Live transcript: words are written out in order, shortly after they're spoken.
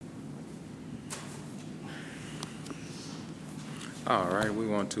All right, we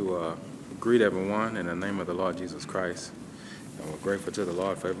want to greet everyone in the name of the Lord Jesus Christ. And we're grateful to the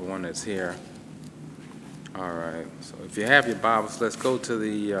Lord for everyone that's here. All right, so if you have your Bibles, let's go to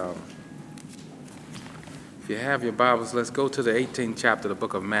the 18th chapter of the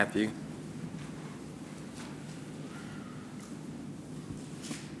book of Matthew.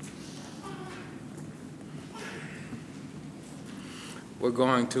 We're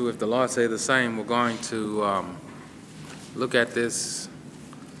going to, if the Lord say the same, we're going to look at this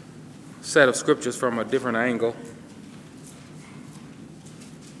set of scriptures from a different angle.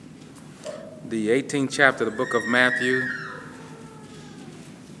 The 18th chapter of the book of Matthew.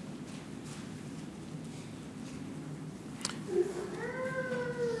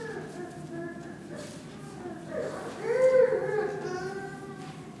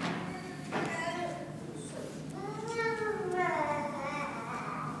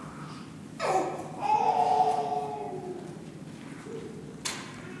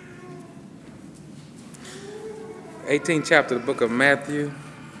 Eighteenth chapter of the book of Matthew.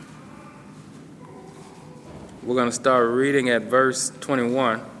 We're going to start reading at verse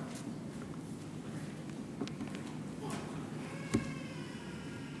 21. It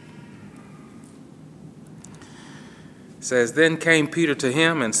says, "Then came Peter to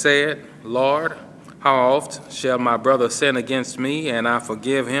him and said, Lord, how oft shall my brother sin against me, and I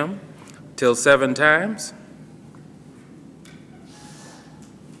forgive him? Till 7 times?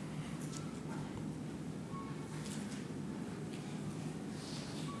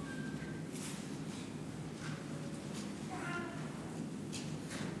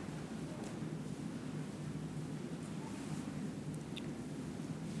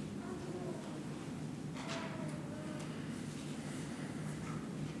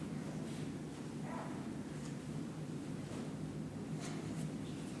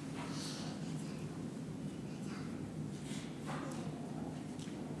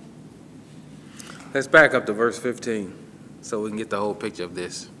 Let's back up to verse 15 so we can get the whole picture of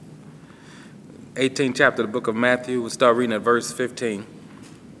this. 18th chapter of the book of Matthew, we'll start reading at verse 15.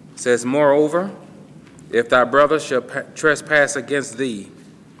 It says, "Moreover, if thy brother shall trespass against thee,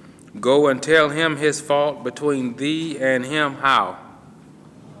 go and tell him his fault between thee and him," how?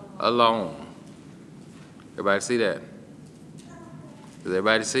 Alone. Everybody see that? Does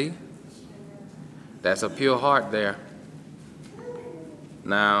everybody see? That's a pure heart there.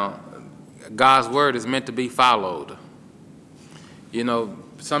 Now, God's word is meant to be followed. You know,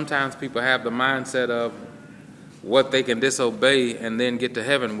 sometimes people have the mindset of what they can disobey and then get to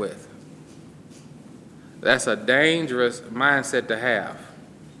heaven with. That's a dangerous mindset to have.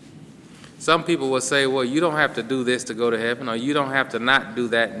 Some people will say, well, you don't have to do this to go to heaven, or you don't have to not do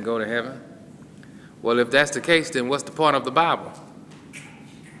that and go to heaven. Well, if that's the case, then what's the point of the Bible?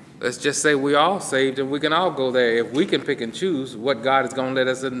 Let's just say we're all saved and we can all go there if we can pick and choose what God is going to let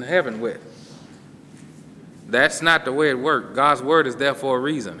us in heaven with. That's not the way it works. God's word is there for a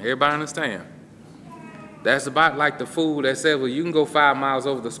reason. Everybody understand? That's about like the fool that said, well, you can go 5 miles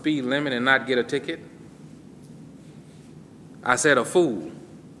over the speed limit and not get a ticket. I said a fool.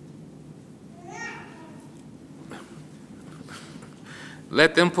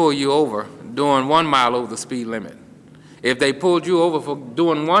 Let them pull you over doing 1 mile over the speed limit. If they pulled you over for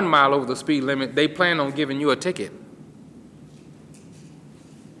doing 1 mile over the speed limit, they plan on giving you a ticket.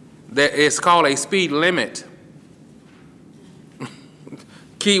 It's called a speed limit.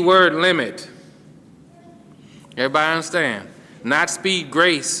 Keyword limit. Everybody understand? Not speed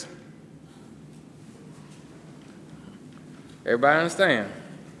grace. Everybody understand?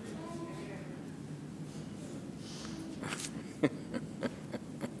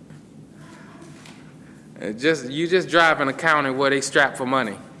 You just drive in a county where they strap for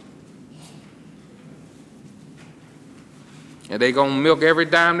money. And they gonna milk every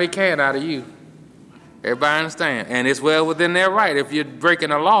dime they can out of you. Everybody understand? And it's well within their right. If you're breaking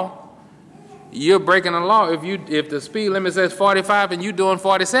a law, you're breaking a law. If the speed limit says 45 and you're doing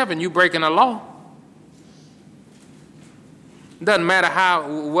 47, you're breaking a law. Doesn't matter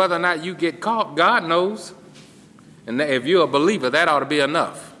whether or not you get caught, God knows. And if you're a believer, that ought to be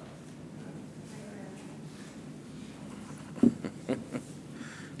enough.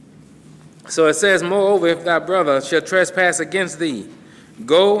 So it says, moreover, if thy brother shall trespass against thee,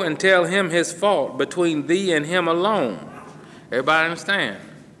 go and tell him his fault between thee and him alone. Everybody understand?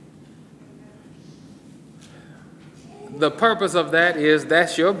 The purpose of that is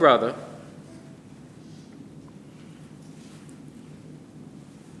that's your brother.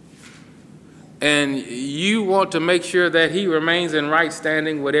 And you want to make sure that he remains in right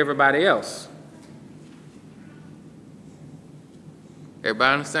standing with everybody else.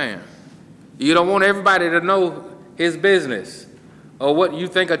 Everybody understand? You don't want everybody to know his business. or what you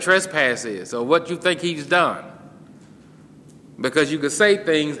think a trespass is, or what you think he's done. Because you could say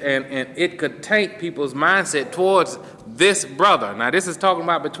things and it could taint people's mindset towards this brother. Now, this is talking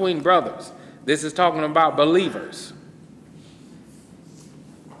about between brothers. This is talking about believers.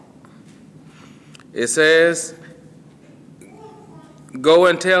 It says, go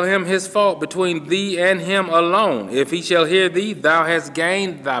and tell him his fault between thee and him alone. If he shall hear thee, thou hast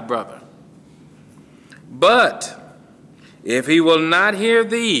gained thy brother. But if he will not hear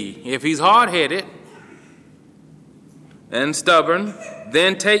thee, if he's hard-headed and stubborn,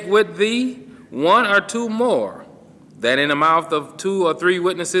 then take with thee one or two more, that in the mouth of 2 or 3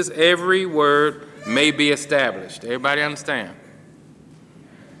 witnesses every word may be established. Everybody understand?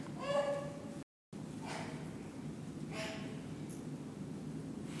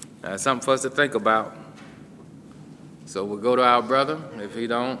 That's something for us to think about. So we'll go to our brother. If he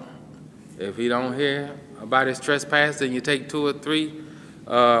don't hear about his trespass, then you take 2 or 3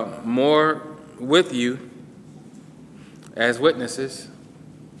 more with you as witnesses.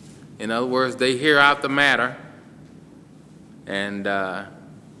 In other words, they hear out the matter, and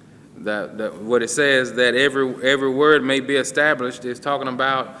what it says that every word may be established is talking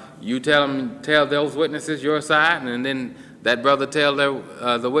about you tell those witnesses your side, and then that brother tell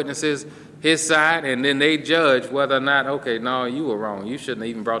the witnesses his side, and then they judge whether or not, okay, no, you were wrong. You shouldn't have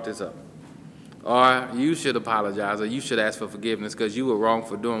even brought this up. Or you should apologize, or you should ask for forgiveness because you were wrong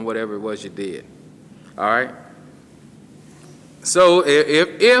for doing whatever it was you did. All right? So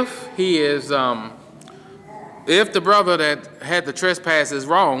if he is, if the brother that had the trespass is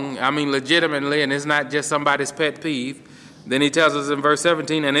wrong, I mean legitimately, and it's not just somebody's pet peeve, then he tells us in verse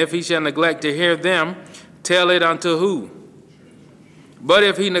 17, and if he shall neglect to hear them, tell it unto who? But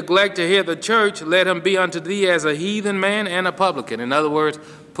if he neglect to hear the church, let him be unto thee as a heathen man and a publican. In other words,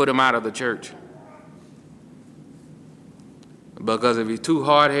 put him out of the church. Because if he's too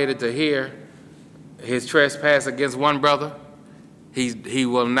hard-headed to hear his trespass against one brother, he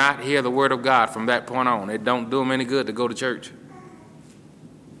will not hear the word of God from that point on. It don't do him any good to go to church.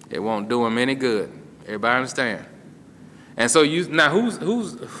 It won't do him any good. Everybody understand? And so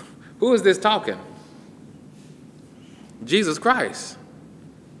who is this talking? Jesus Christ.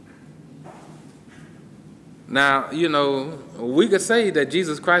 Now, you know, we could say that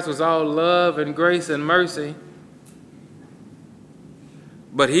Jesus Christ was all love and grace and mercy,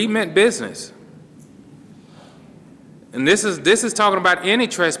 but he meant business. And this is talking about any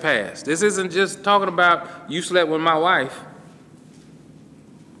trespass. This isn't just talking about you slept with my wife.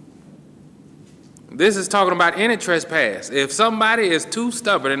 This is talking about any trespass. If somebody is too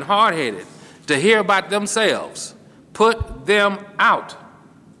stubborn and hard-headed to hear about themselves, put them out.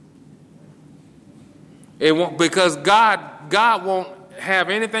 It won't, because God won't have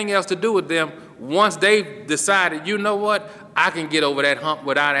anything else to do with them once they've decided, you know what, I can get over that hump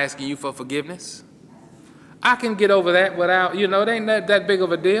without asking you for forgiveness. I can get over that without, it ain't that big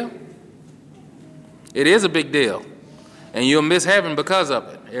of a deal. It is a big deal. And you'll miss heaven because of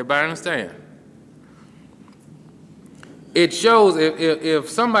it. Everybody understand? It shows if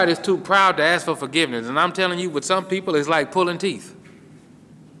somebody's too proud to ask for forgiveness, and I'm telling you, with some people, it's like pulling teeth.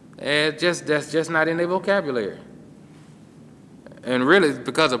 That's just not in their vocabulary. And really, it's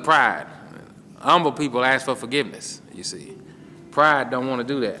because of pride. Humble people ask for forgiveness, you see. Pride don't want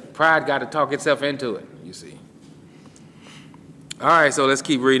to do that. Pride got to talk itself into it, you see. All right, so let's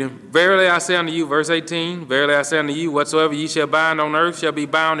keep reading. Verily I say unto you, verse 18, verily I say unto you, whatsoever ye shall bind on earth shall be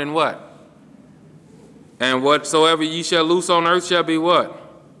bound in what? And whatsoever ye shall loose on earth shall be what?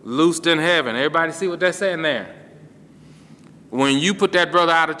 Loosed in heaven. Everybody see what that's saying there? When you put that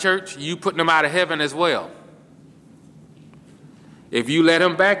brother out of church, you putting him out of heaven as well. If you let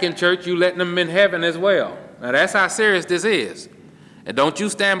him back in church, you letting him in heaven as well. Now that's how serious this is. And don't you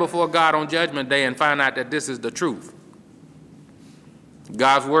stand before God on Judgment Day and find out that this is the truth.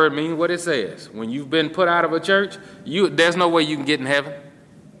 God's word means what it says. When you've been put out of a church, there's no way you can get in heaven.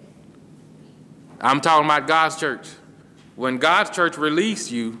 I'm talking about God's church. When God's church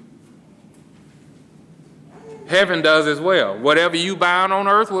releases you, heaven does as well. Whatever you bound on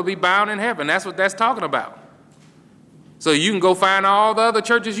earth will be bound in heaven. That's what that's talking about. So you can go find all the other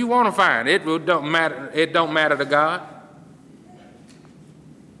churches you want to find. It don't matter to God.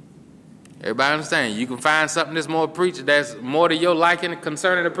 Everybody understand? You can find something that's more to your liking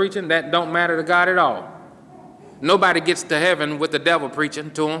concerning the preaching. That don't matter to God at all. Nobody gets to heaven with the devil preaching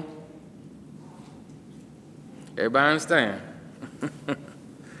to them. Everybody understand?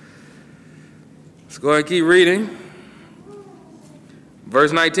 Let's go ahead and keep reading.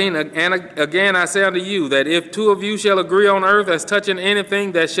 Verse 19, and again I say unto you, that if 2 of you shall agree on earth as touching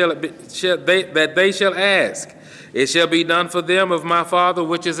anything that they shall ask, it shall be done for them of my Father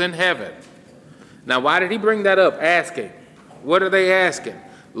which is in heaven. Now, why did he bring that up? Asking. What are they asking?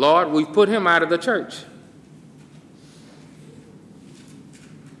 Lord, we put him out of the church.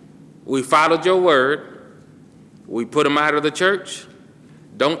 We followed your word. We put him out of the church.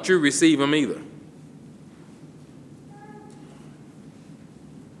 Don't you receive him either.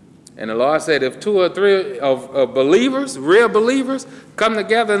 And the Lord said, if 2 or 3 of believers, real believers, come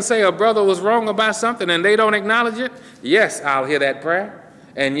together and say a brother was wrong about something and they don't acknowledge it, yes, I'll hear that prayer.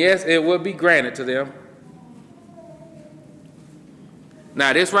 And yes, it will be granted to them.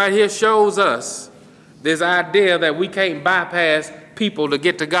 Now, this right here shows us this idea that we can't bypass people to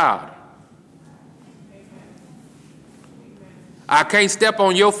get to God. I can't step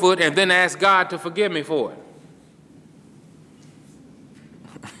on your foot and then ask God to forgive me for it.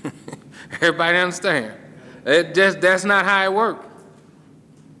 Everybody understand? That's not how it works.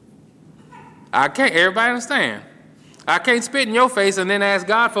 Everybody understand? I can't spit in your face and then ask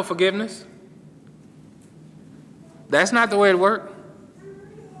God for forgiveness. That's not the way it works.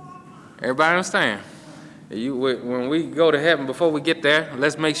 Everybody understand? When we go to heaven, before we get there,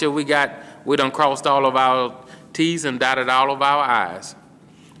 let's make sure we done crossed all of our T's and dotted all of our I's.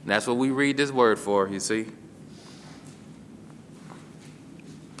 And that's what we read this word for, you see.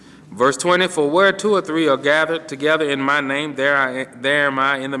 Verse 20, for where 2 or 3 are gathered together in my name, there am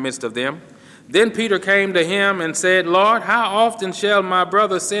I in the midst of them. Then Peter came to him and said, Lord, how often shall my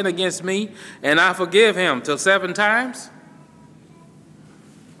brother sin against me, and I forgive him? Till 7 times?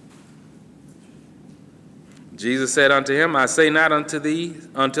 Jesus said unto him, I say not unto thee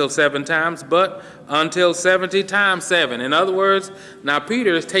until 7 times, but until 70 times 7. In other words, now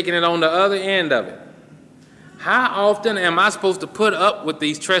Peter is taking it on the other end of it. How often am I supposed to put up with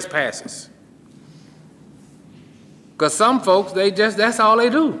these trespasses? Because some folks, that's all they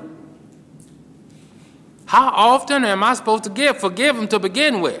do. How often am I supposed to forgive them to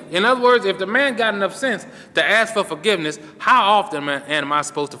begin with? In other words, if the man got enough sense to ask for forgiveness, how often am I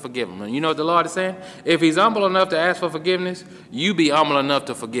supposed to forgive him? And you know what the Lord is saying? If he's humble enough to ask for forgiveness, you be humble enough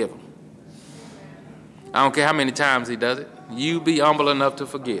to forgive him. I don't care how many times he does it. You be humble enough to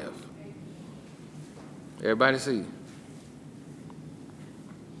forgive. Everybody see?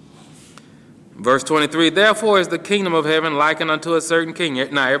 Verse 23, therefore is the kingdom of heaven likened unto a certain king.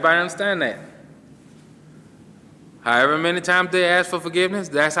 Now, everybody understand that? However many times they ask for forgiveness,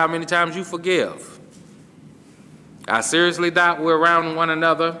 that's how many times you forgive. I seriously doubt we're around one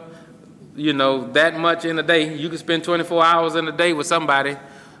another, that much in a day. You can spend 24 hours in a day with somebody,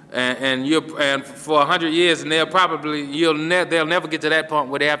 and for 100 years, and they'll never get to that point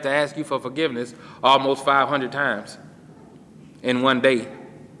where they have to ask you for forgiveness almost 500 times in one day.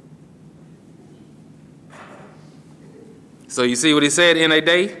 So you see what he said in a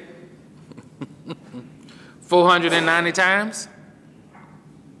day? 490 times?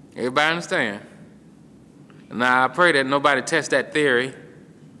 Everybody understand? Now, I pray that nobody tests that theory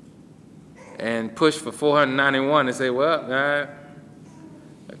and push for 491 and say, well,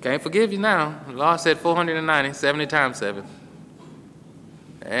 I can't forgive you now. The Lord said 490, 70 times 7.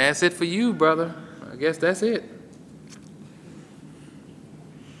 That's it for you, brother. I guess that's it.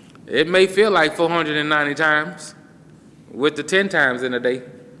 It may feel like 490 times with the 10 times in a day.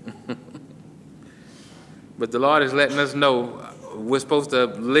 But the Lord is letting us know we're supposed to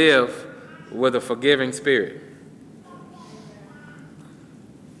live with a forgiving spirit.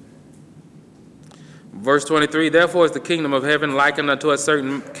 Verse 23, therefore is the kingdom of heaven likened unto a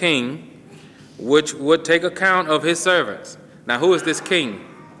certain king, which would take account of his servants. Now, who is this king?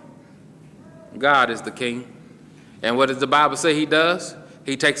 God is the king. And what does the Bible say he does?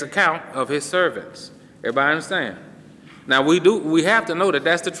 He takes account of his servants. Everybody understand? Now, we have to know that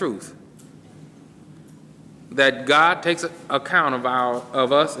that's the truth. That God takes account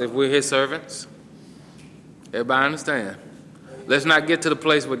of us if we're his servants. Everybody understand? Let's not get to the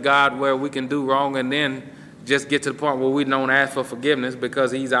place with God where we can do wrong and then just get to the point where we don't ask for forgiveness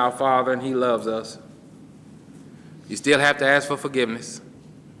because he's our Father and he loves us. You still have to ask for forgiveness.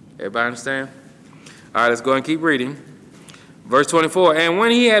 Everybody understand? All right, let's go and keep reading. Verse 24, and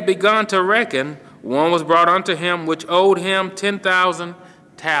when he had begun to reckon, one was brought unto him which owed him 10,000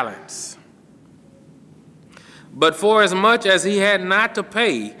 talents. But for as much as he had not to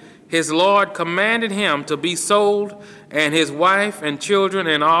pay, his Lord commanded him to be sold, and his wife and children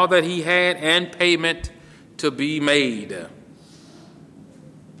and all that he had, and payment to be made.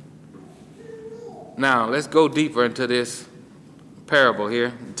 Now, let's go deeper into this parable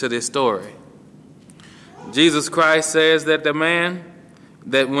here, to this story. Jesus Christ says that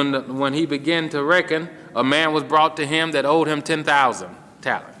when he began to reckon, a man was brought to him that owed him 10,000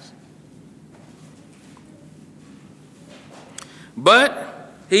 talents.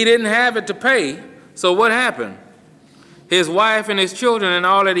 But he didn't have it to pay, so what happened? His wife and his children and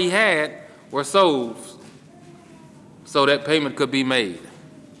all that he had were sold so that payment could be made.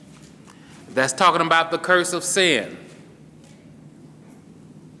 That's talking about the curse of sin.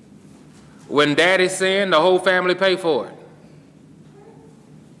 When daddy sinned, the whole family paid for it.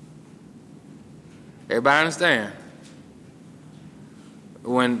 Everybody understand?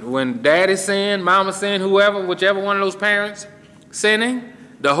 When daddy sinned, mama sinned, whoever, whichever one of those parents sinning,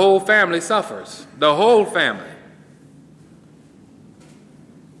 the whole family suffers. The whole family.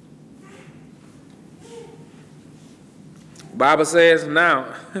 Bible says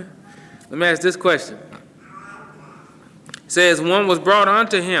now, let me ask this question. It says one was brought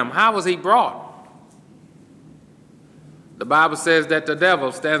unto him. How was he brought? The Bible says that the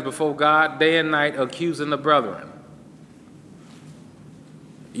devil stands before God day and night accusing the brethren.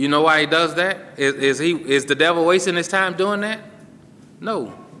 You know why he does that? Is the devil wasting his time doing that?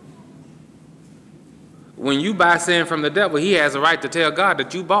 No. When you buy sin from the devil, he has a right to tell God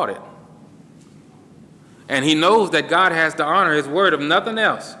that you bought it. And he knows that God has to honor his word of nothing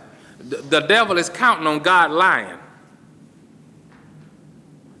else. The devil is counting on God lying.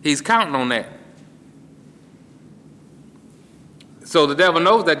 He's counting on that. So the devil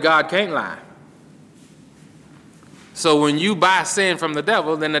knows that God can't lie. So when you buy sin from the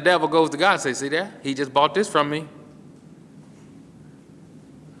devil, then the devil goes to God and says, see there, he just bought this from me.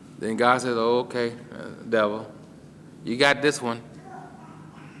 Then God says, oh, okay, devil, you got this one.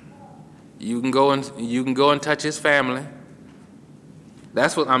 You can go and touch his family.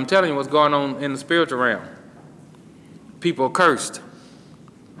 That's what I'm telling you, what's going on in the spiritual realm. People are cursed.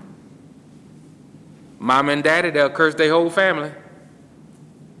 Mom and daddy, they'll curse their whole family.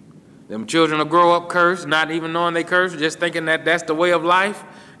 Them children will grow up cursed, not even knowing they curse, just thinking that that's the way of life,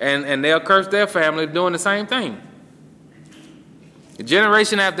 and they'll curse their family doing the same thing.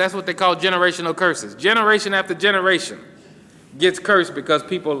 Generation after, that's what they call generational curses. Generation after generation gets cursed because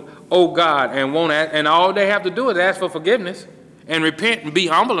people owe God and won't ask, and all they have to do is ask for forgiveness and repent and be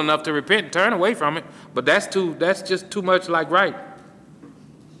humble enough to repent and turn away from it. But that's just too much like right.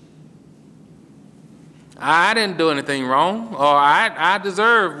 I didn't do anything wrong, or I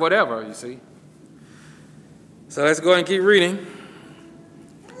deserve whatever, you see. So let's go ahead and keep reading.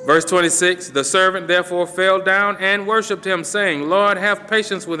 Verse 26, the servant therefore fell down and worshipped him, saying, Lord, have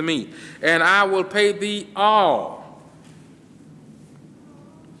patience with me, and I will pay thee all.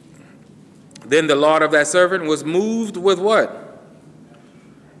 Then the Lord of that servant was moved with what?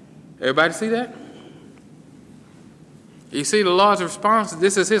 Everybody see that? You see the Lord's response?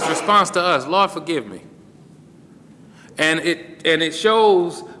 This is his response to us. Lord, forgive me. And it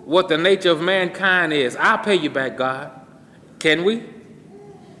shows what the nature of mankind is. I'll pay you back, God. Can we?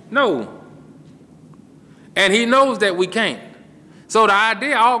 No. And he knows that we can't. So the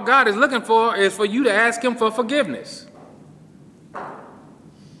idea, all God is looking for is for you to ask him for forgiveness.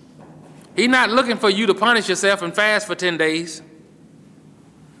 He's not looking for you to punish yourself and fast for 10 days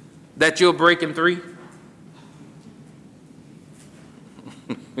that you'll break in 3.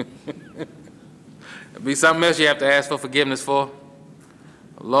 It'll be something else you have to ask for forgiveness for.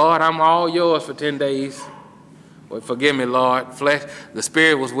 Lord, I'm all yours for 10 days. Well, forgive me, Lord. Flesh, the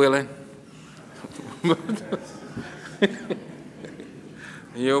spirit was willing.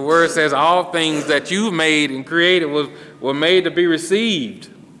 Your word says all things that you've made and created were made to be received.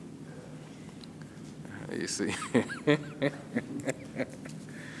 You see.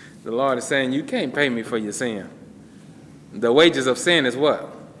 The Lord is saying, you can't pay me for your sin. The wages of sin is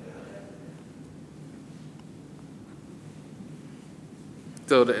what?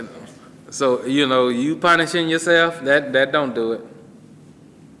 So you punishing yourself, that don't do it.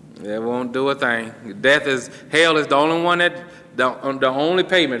 That won't do a thing. Hell is the only one the only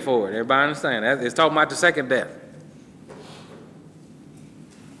payment for it. Everybody understand? It's talking about the second death.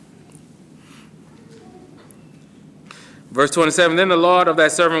 Verse 27, then the Lord of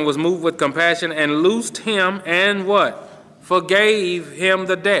that servant was moved with compassion and loosed him and what? Forgave him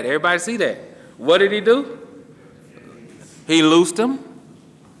the debt. Everybody see that? What did he do? He loosed him.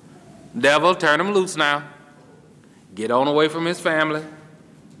 Devil, turn him loose now. Get on away from his family.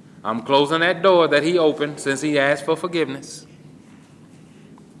 I'm closing that door that he opened since he asked for forgiveness.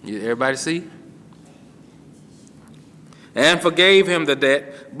 Everybody see? And forgave him the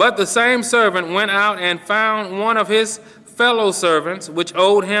debt. But the same servant went out and found one of his fellow servants, which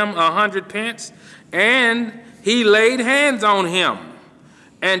owed him 100 pence, and he laid hands on him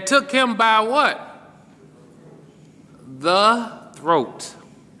and took him by what? The throat.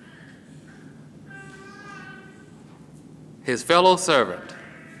 His fellow servant,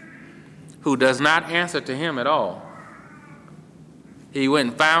 who does not answer to him at all, He went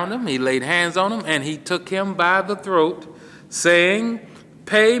and found him, he laid hands on him, and he took him by the throat, saying,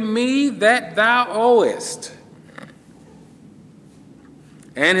 "Pay me that thou owest."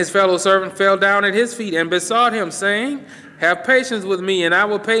 And his fellow servant fell down at his feet and besought him, saying, "Have patience with me, and I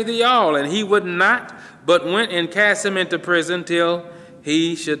will pay thee all." And he would not, but went and cast him into prison till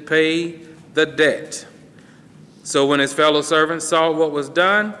he should pay the debt. So when his fellow servants saw what was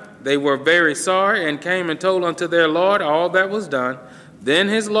done, they were very sorry, and came and told unto their Lord all that was done. Then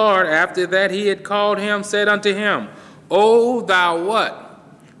his Lord, after that he had called him, said unto him, "O thou" what?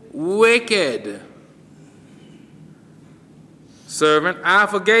 "Wicked servant, I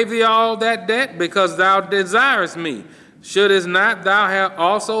forgave thee all that debt, because thou desirest me. Shouldest not thou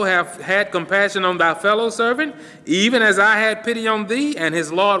also have had compassion on thy fellow servant, even as I had pity on thee?" And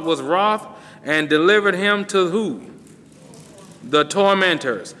his Lord was wroth, and delivered him to who? The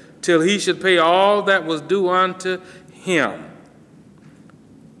tormentors, till he should pay all that was due unto him.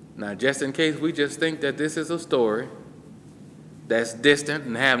 Now, just in case we just think that this is a story that's distant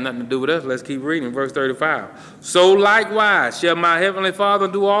and have nothing to do with us, let's keep reading verse 35. "So likewise shall my heavenly Father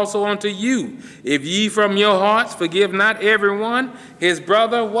do also unto you, if ye from your hearts forgive not everyone his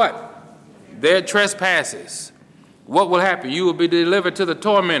brother" what? "Their trespasses." What will happen? You will be delivered to the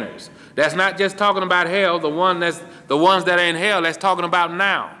tormentors. That's not just talking about hell, the ones that are in hell, that's talking about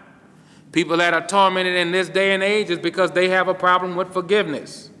now. People that are tormented in this day and age is because they have a problem with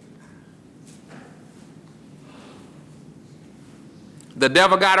forgiveness. The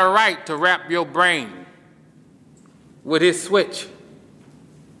devil got a right to wrap your brain with his switch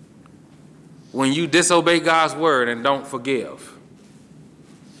when you disobey God's word and don't forgive.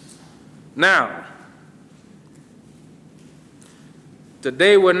 Now,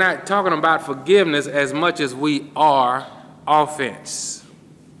 today we're not talking about forgiveness as much as we are offense.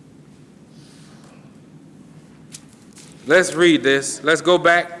 Let's read this. Let's go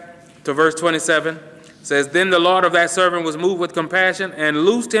back to verse 27. It says, "Then the Lord of that servant was moved with compassion and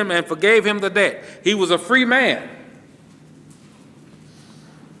loosed him and forgave him the debt." He was a free man.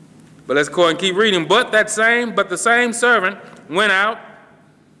 But let's go and keep reading. But the same servant went out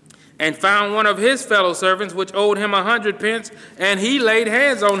and found one of his fellow servants which owed him 100 pence, and he laid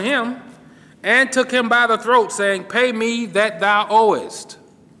hands on him and took him by the throat, saying, "Pay me that thou owest."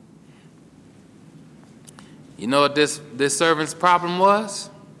 You know what this servant's problem was?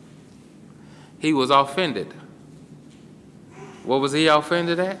 He was offended. What was he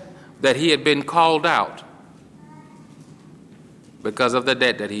offended at? That he had been called out because of the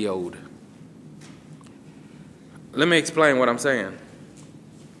debt that he owed. Let me explain what I'm saying.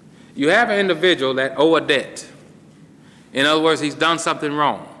 You have an individual that owe a debt. In other words, he's done something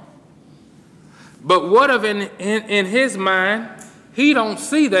wrong. But what if in his mind, he don't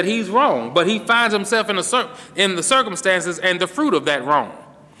see that he's wrong, but he finds himself in the circumstances and the fruit of that wrong.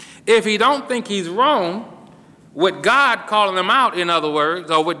 If he don't think he's wrong, with God calling him out, in other words,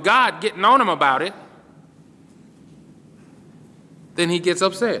 or with God getting on him about it, then he gets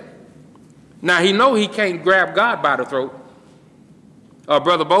upset. Now, he can't grab God by the throat, or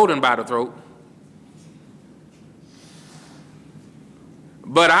Brother Bowden by the throat.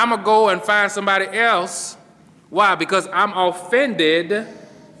 But I'm going to go and find somebody else. Why? Because I'm offended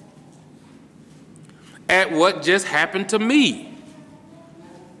at what just happened to me.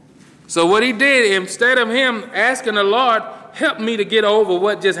 So what he did, instead of him asking the Lord, "Help me to get over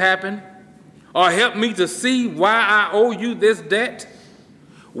what just happened," or "Help me to see why I owe you this debt,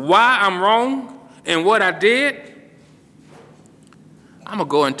 why I'm wrong in what I did," I'm going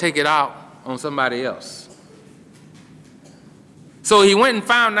to go and take it out on somebody else. So he went and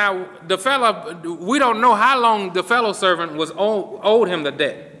found out the fellow. We don't know how long the fellow servant was owed him the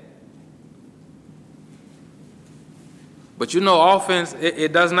debt. But offense,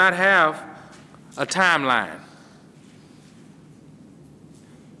 it does not have a timeline.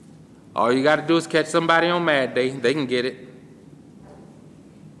 All you got to do is catch somebody on Mad Day. They can get it.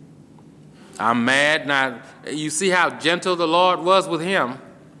 I'm mad. Now, you see how gentle the Lord was with him.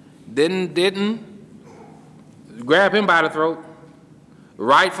 Didn't grab him by the throat.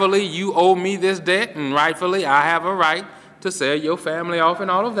 Rightfully, you owe me this debt, and rightfully, I have a right to sell your family off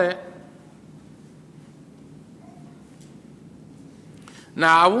and all of that.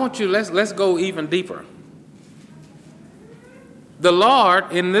 Now, I want you, let's go even deeper. The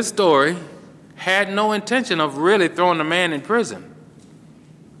Lord, in this story, had no intention of really throwing the man in prison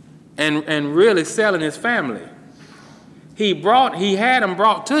and really selling his family. He had him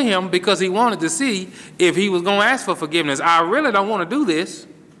brought to him because he wanted to see if he was going to ask for forgiveness. I really don't want to do this.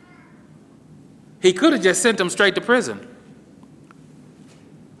 He could have just sent him straight to prison.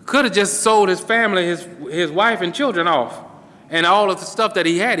 Could have just sold his family, his wife and children off, and all of the stuff that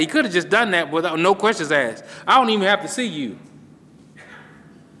he had. He could have just done that without no questions asked. I don't even have to see you.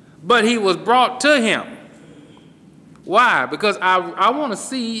 But he was brought to him. Why? Because I want to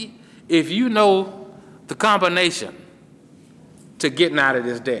see if you know the combination to getting out of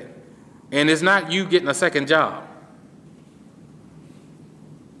this debt. And it's not you getting a second job.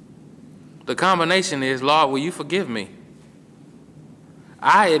 The combination is, Lord, will you forgive me?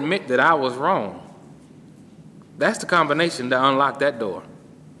 I admit that I was wrong. That's the combination to unlock that door.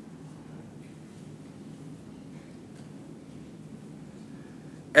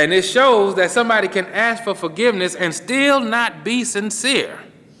 And it shows that somebody can ask for forgiveness and still not be sincere.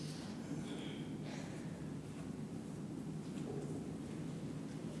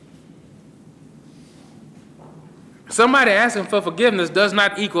 Somebody asking for forgiveness does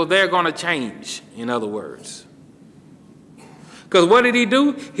not equal they're going to change, in other words. Because what did he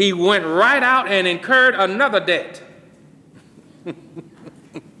do? He went right out and incurred another debt.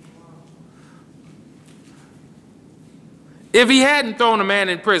 If he hadn't thrown a man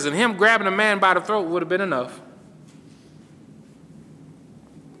in prison, him grabbing a man by the throat would have been enough.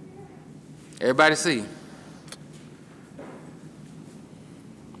 Everybody see?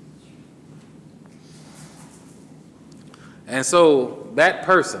 And so that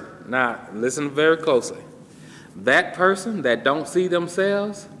person, now listen very closely, that person that don't see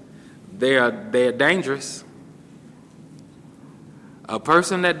themselves, they're dangerous. A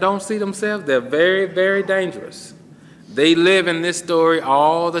person that don't see themselves, they're very, very dangerous. They live in this story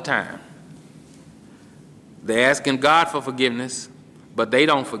all the time. They're asking God for forgiveness, but they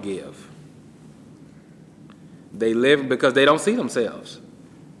don't forgive. They live because they don't see themselves.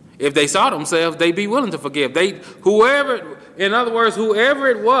 If they saw themselves, they'd be willing to forgive. In other words, whoever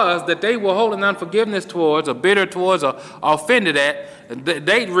it was that they were holding unforgiveness towards, or bitter towards, or offended at,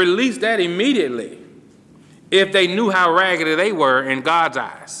 they'd release that immediately if they knew how raggedy they were in God's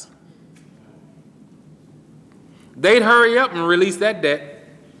eyes. They'd hurry up and release that debt.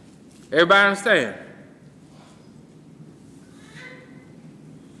 Everybody understand?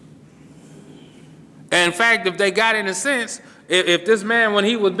 And in fact, if they got any sense, if this man, when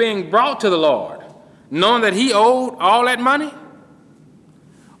he was being brought to the Lord, knowing that he owed all that money,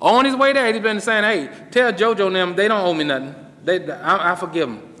 on his way there, he'd been saying, hey, tell JoJo and them they don't owe me nothing. I forgive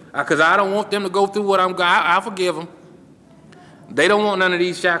them. Because I don't want them to go through what I'm going. I forgive them. They don't want none of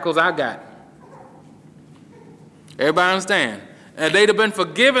these shackles I got. Everybody understand? And they'd have been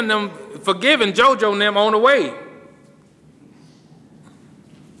forgiving JoJo and them on the way.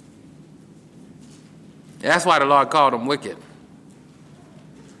 That's why the Lord called them wicked.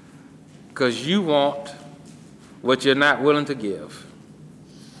 Because you want what you're not willing to give.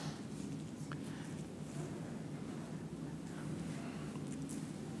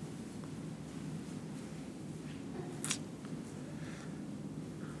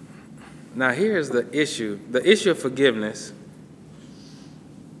 Now here's the issue. The issue of forgiveness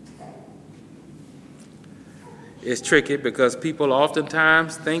is tricky because people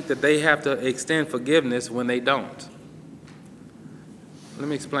oftentimes think that they have to extend forgiveness when they don't. Let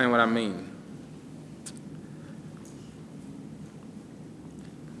me explain what I mean.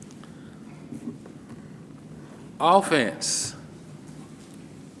 Offense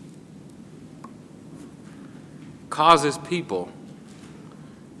causes people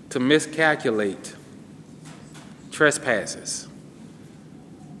to miscalculate trespasses.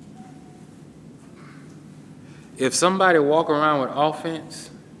 If somebody walk around with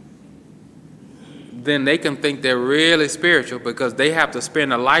offense, then they can think they're really spiritual because they have to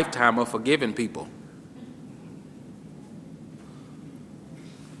spend a lifetime of forgiving people.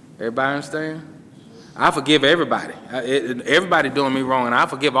 Everybody understand? I forgive everybody. Everybody doing me wrong, and I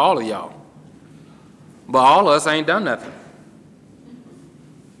forgive all of y'all. But all of us ain't done nothing.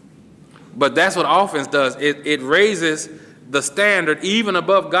 But that's what offense does. It raises the standard even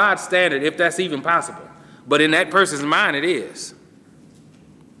above God's standard, if that's even possible. But in that person's mind, it is.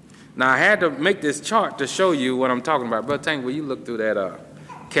 Now, I had to make this chart to show you what I'm talking about. Brother Tank, will you look through that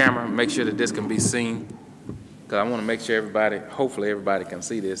camera and make sure that this can be seen? Because I want to make sure hopefully everybody can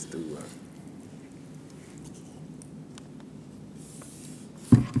see this through.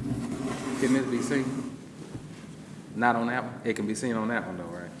 Can this be seen? Not on that one? It can be seen on that one, though,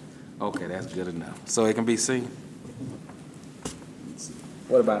 right? Okay, that's good enough. So it can be seen?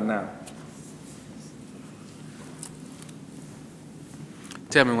 What about now?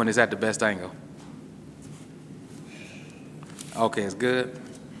 Tell me when it's at the best angle. Okay, it's good.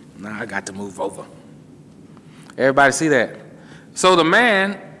 Now I got to move over. Everybody see that? So the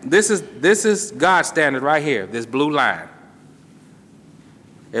man, this is God's standard right here, this blue line.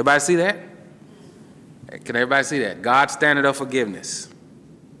 Everybody see that? Can everybody see that? God's standard of forgiveness.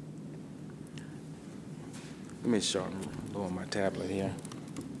 Let me lower my tablet here.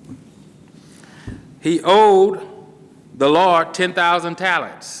 He owed the Lord 10,000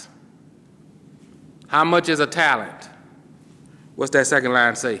 talents. How much is a talent? What's that second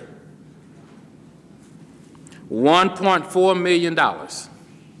line say? $1.4 million.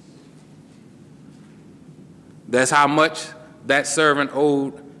 That's how much that servant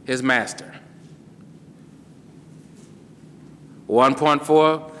owed his master.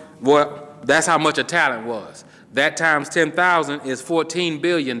 1.4, well, that's how much a talent was. That times 10,000 is $14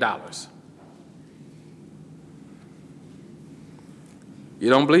 billion. You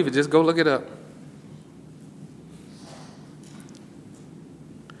don't believe it, just go look it up.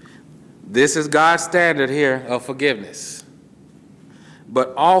 This is God's standard here of forgiveness.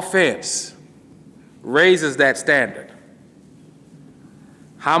 But offense raises that standard.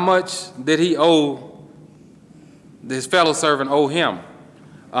 How much did he owe, his fellow servant owe him?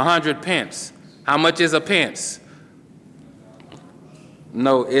 100 pence. How much is a pence?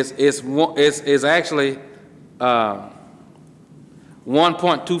 No, it's actually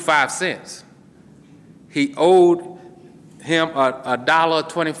 1.25 cents. He owed him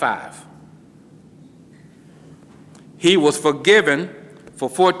 $1.25. He was forgiven for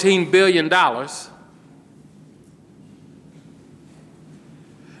 $14 billion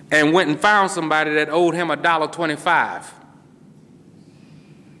and went and found somebody that owed him $1.25.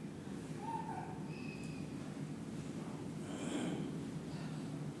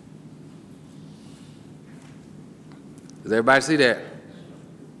 Does everybody see that?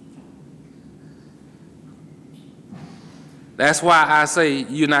 That's why I say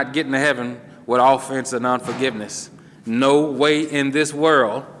you're not getting to heaven with offense and unforgiveness. No way in this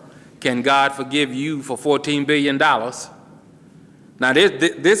world can God forgive you for $14 billion. Now,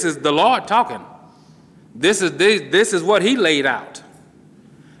 this is the Lord talking. This is what he laid out.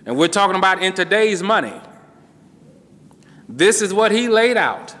 And we're talking about in today's money. This is what he laid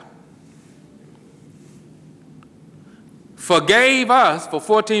out. Forgave us for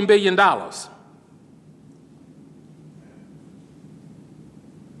 $14 billion.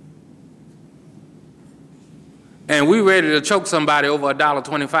 And we ready to choke somebody over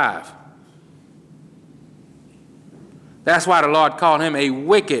 $1.25. That's why the Lord called him a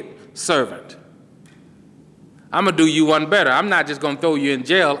wicked servant. I'm going to do you one better. I'm not just going to throw you in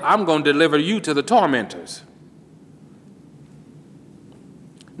jail. I'm going to deliver you to the tormentors.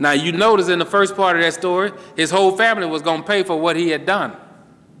 Now, you notice in the first part of that story, his whole family was going to pay for what he had done.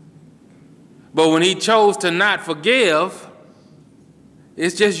 But when he chose to not forgive,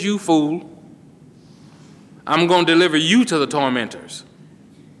 it's just you, fool. I'm going to deliver you to the tormentors.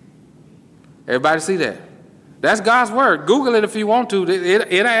 Everybody see that? That's God's word. Google it if you want to.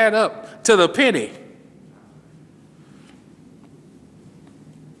 It'll add up to the penny.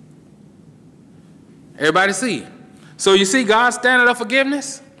 Everybody see? So you see God's standard of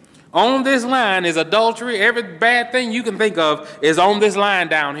forgiveness? On this line is adultery. Every bad thing you can think of is on this line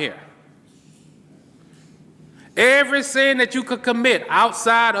down here. Every sin that you could commit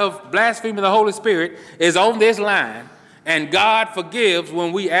outside of blaspheming the Holy Spirit is on this line, and God forgives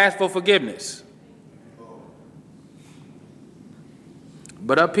when we ask for forgiveness.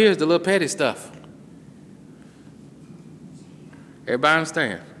 But up here's the little petty stuff. Everybody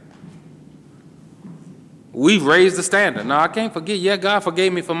understand? We've raised the standard. No, I can't forgive. Yeah, God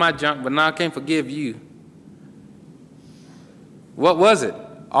forgave me for my junk, but now I can't forgive you. What was it?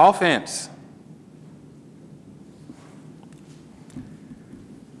 Offense.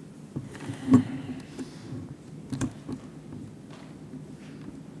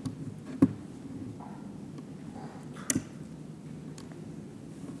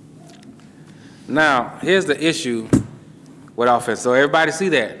 Now, here's the issue with offense. So everybody see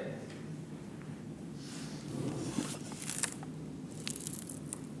that?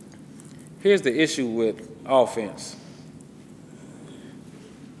 Here's the issue with offense.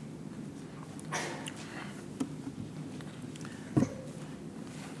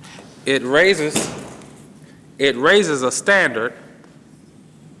 It raises a standard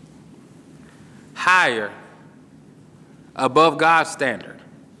higher above God's standard.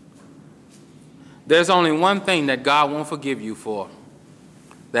 There's only one thing that God won't forgive you for.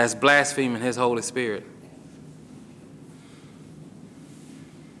 That's blaspheming his Holy Spirit.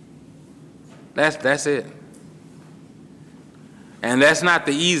 That's it. And that's not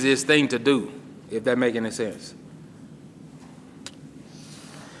the easiest thing to do, if that makes any sense.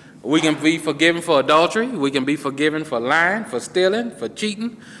 We can be forgiven for adultery. We can be forgiven for lying, for stealing, for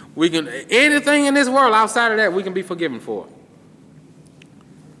cheating. Anything in this world outside of that, we can be forgiven for.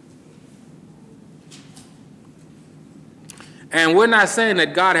 And we're not saying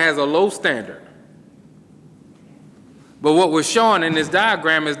that God has a low standard. But what we're showing in this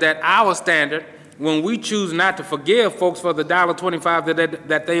diagram is that our standard, when we choose not to forgive folks for the $1.25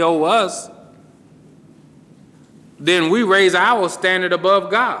 that they owe us, then we raise our standard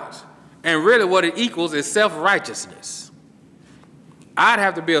above God's. And really what it equals is self-righteousness. I'd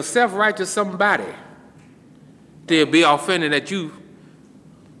have to be a self-righteous somebody to be offended at you.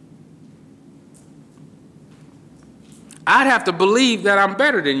 I'd have to believe that I'm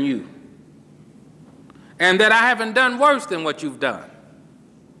better than you and that I haven't done worse than what you've done.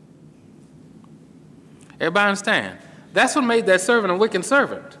 Everybody understand? That's what made that servant a wicked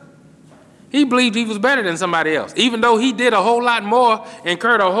servant. He believed he was better than somebody else, even though he did a whole lot more,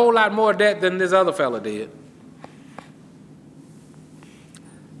 incurred a whole lot more debt than this other fella did.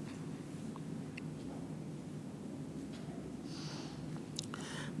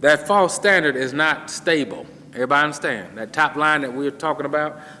 That false standard is not stable. Everybody understand? That top line that we're talking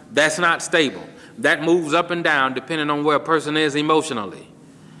about, that's not stable. That moves up and down depending on where a person is emotionally.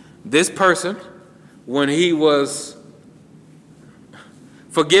 This person, when he was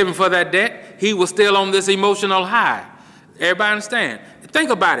forgiven for that debt, he was still on this emotional high. Everybody understand? Think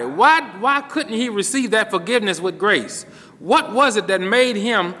about it. Why couldn't he receive that forgiveness with grace? What was it that made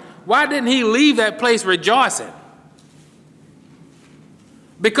him, why didn't he leave that place rejoicing?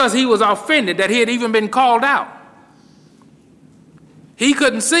 Because he was offended that he had even been called out. He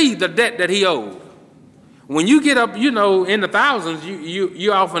couldn't see the debt that he owed. When you get up, in the thousands,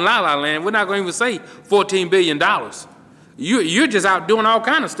 you're off in la-la land. We're not going to even say $14 billion. You're just out doing all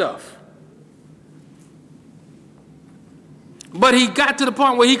kind of stuff. But he got to the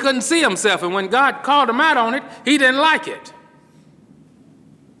point where he couldn't see himself, and when God called him out on it, he didn't like it.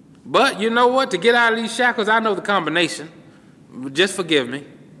 But you know what? To get out of these shackles, I know the combination. Just forgive me.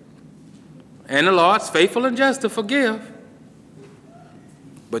 And the Lord's faithful and just to forgive.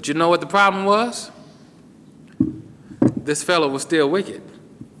 But you know what the problem was? This fellow was still wicked.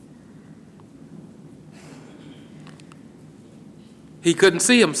 He couldn't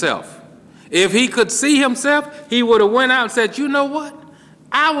see himself. If he could see himself, he would have went out and said, you know what?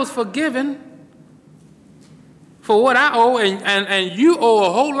 I was forgiven for what I owe, and you owe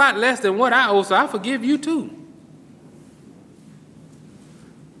a whole lot less than what I owe, so I forgive you too.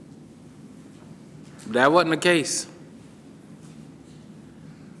 That wasn't the case.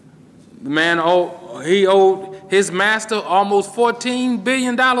 The man he owed his master almost $14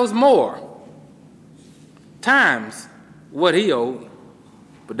 billion more times what he owed.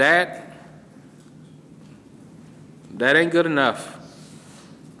 But that ain't good enough.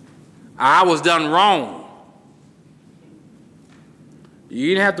 I was done wrong. You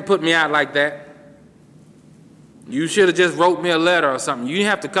didn't have to put me out like that. You should have just wrote me a letter or something. You didn't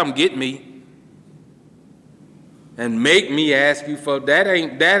have to come get me and make me ask you for that.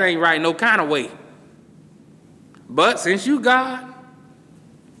 Ain't right no kind of way. But since you God,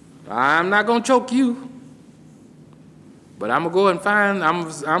 I'm not gonna choke you. But I'm gonna go and find.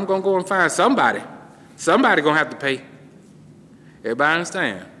 I'm gonna go and find somebody. Somebody gonna have to pay. Everybody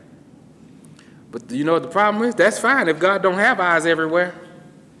understand? But you know what the problem is? That's fine if God don't have eyes everywhere.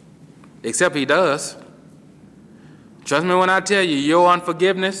 Except He does. Trust me when I tell you, your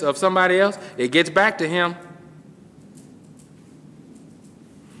unforgiveness of somebody else, it gets back to Him.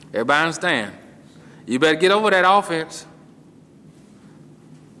 Everybody understand? You better get over that offense.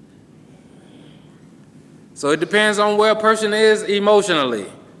 So it depends on where a person is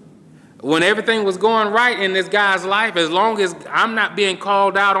emotionally. When everything was going right in this guy's life, as long as I'm not being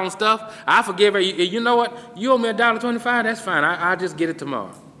called out on stuff, I forgive her. You know what? You owe me $1.25, that's fine. I'll just get it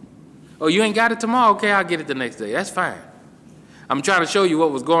tomorrow. Oh, you ain't got it tomorrow? Okay, I'll get it the next day. That's fine. I'm trying to show you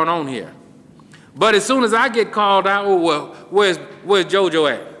what was going on here. But as soon as I get called out, oh, well, where's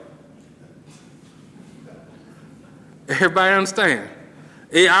JoJo at? Everybody understand?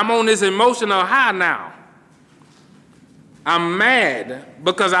 I'm on this emotional high now. I'm mad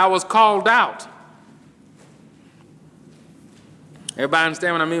because I was called out. Everybody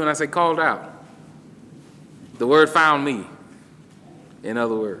understand what I mean when I say called out? The word found me, in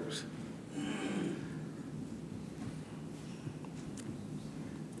other words.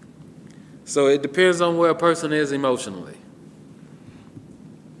 So it depends on where a person is emotionally.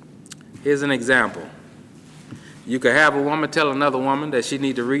 Here's an example. You could have a woman tell another woman that she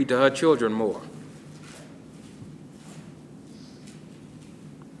needs to read to her children more.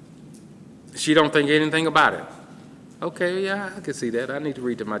 She don't think anything about it. Okay, yeah, I can see that. I need to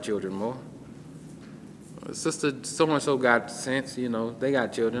read to my children more. Sister so-and-so got sense, they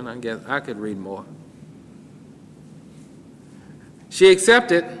got children. I guess I could read more. She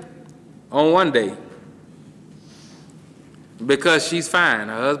accepted on one day. because she's fine.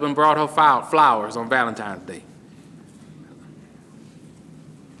 Her husband brought her flowers on Valentine's Day.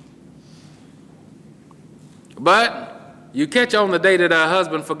 But you catch on the day that her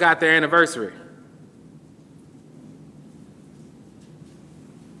husband forgot their anniversary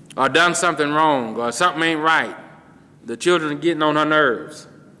or done something wrong or something ain't right. The children are getting on her nerves.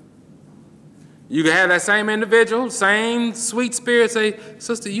 You can have that same individual, same sweet spirit say,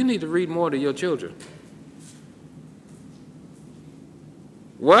 sister, you need to read more to your children.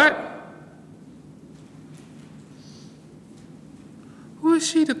 What? Who is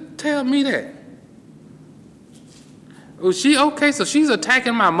she to tell me that? Was she okay? So she's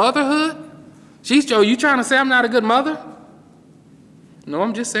attacking my motherhood? You trying to say I'm not a good mother? No,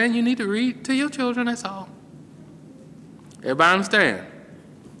 I'm just saying you need to read to your children, that's all. Everybody understand?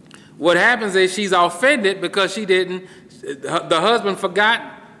 What happens is she's offended because the husband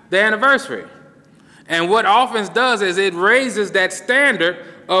forgot the anniversary. And what offense does is it raises that standard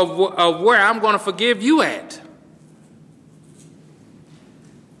of where I'm going to forgive you at.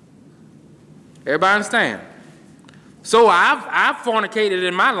 Everybody understand? So I've fornicated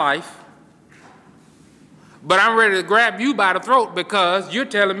in my life, but I'm ready to grab you by the throat because you're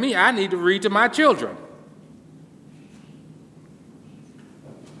telling me I need to read to my children.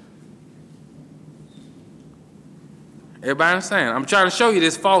 Everybody understand? I'm trying to show you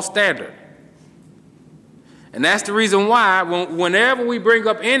this false standard. And that's the reason why whenever we bring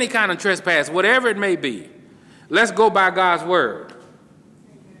up any kind of trespass, whatever it may be, let's go by God's word.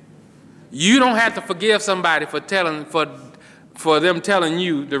 You don't have to forgive somebody for them telling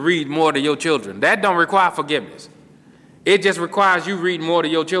you to read more to your children. That don't require forgiveness. It just requires you read more to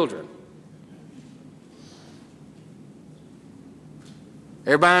your children.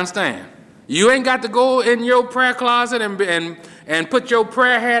 Everybody understand? You ain't got to go in your prayer closet and put your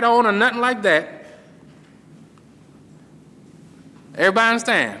prayer hat on or nothing like that. Everybody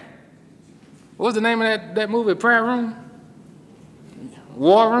understand? What's the name of that movie, Prayer Room?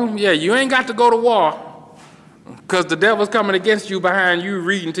 War Room? Yeah, you ain't got to go to war because the devil's coming against you behind you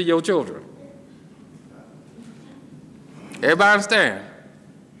reading to your children. Everybody understand?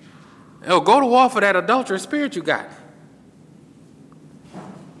 Oh, go to war for that adulterous spirit you got.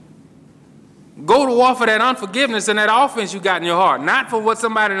 Go to war for that unforgiveness and that offense you got in your heart, not for what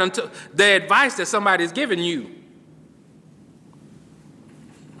the advice that somebody's giving you.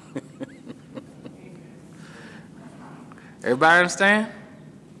 Everybody understand?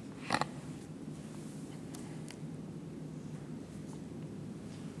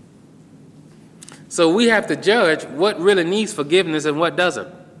 So we have to judge what really needs forgiveness and what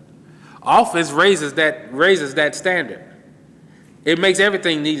doesn't. Offense raises that standard. It makes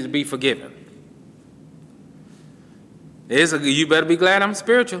everything need to be forgiven. You better be glad I'm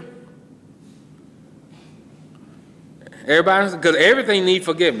spiritual. Everybody, because everything needs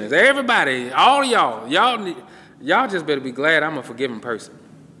forgiveness. Everybody, all y'all just better be glad I'm a forgiving person.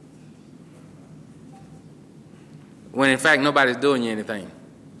 When in fact nobody's doing you anything.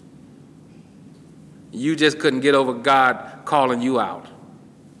 You just couldn't get over God calling you out.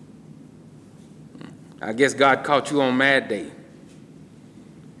 I guess God caught you on mad day.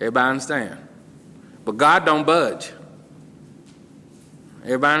 Everybody understand? But God don't budge.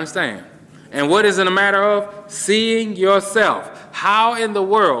 Everybody understand? And what is it a matter of? Seeing yourself. How in the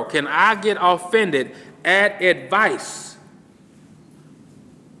world can I get offended at advice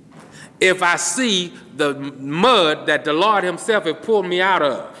if I see the mud that the Lord himself has pulled me out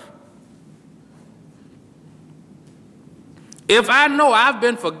of? If I know I've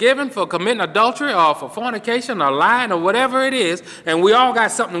been forgiven for committing adultery or for fornication or lying or whatever it is, and we all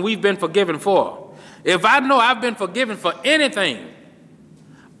got something we've been forgiven for. If I know I've been forgiven for anything,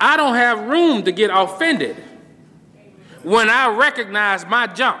 I don't have room to get offended when I recognize my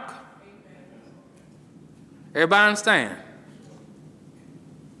junk. Everybody understand?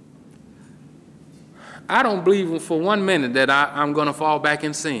 I don't believe for 1 minute that I'm going to fall back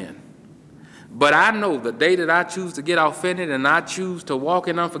in sin. But I know the day that I choose to get offended and I choose to walk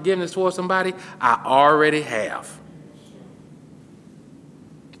in unforgiveness towards somebody, I already have.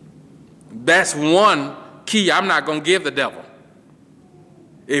 That's one key I'm not going to give the devil.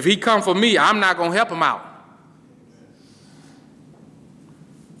 If he come for me, I'm not going to help him out.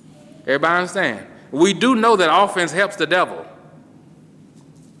 Everybody understand? We do know that offense helps the devil.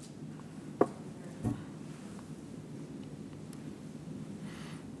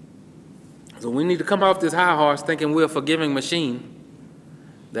 So we need to come off this high horse thinking we're a forgiving machine,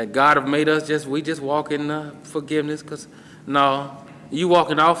 that God have made us we just walk in forgiveness. Because no, you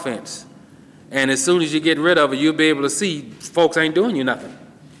walk in offense. And as soon as you get rid of it, you'll be able to see folks ain't doing you nothing.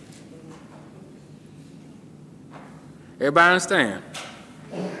 Everybody understand?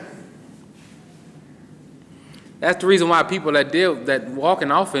 That's the reason why people that walk in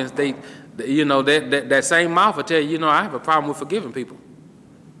offense, that same mouth will tell you, I have a problem with forgiving people.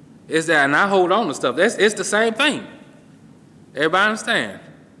 It's that, and I hold on to stuff. It's the same thing. Everybody understand?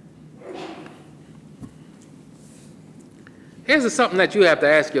 Here's something that you have to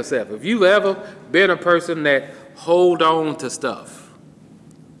ask yourself. If you've ever been a person that hold on to stuff,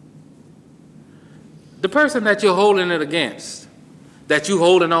 the person that you're holding it against, that you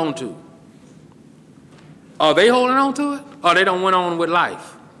holding on to, are they holding on to it, or they don't went on with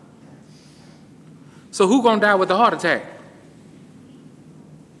life? So who gonna die with a heart attack?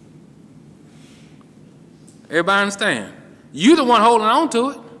 Everybody understand? You the one holding on to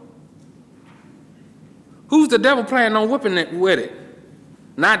it. Who's the devil planning on whipping it with it?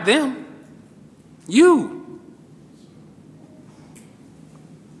 Not them. You.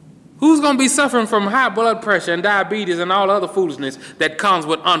 Who's going to be suffering from high blood pressure and diabetes and all other foolishness that comes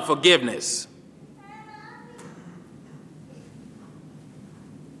with unforgiveness?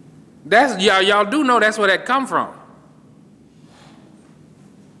 That's y'all do know that's where that come from.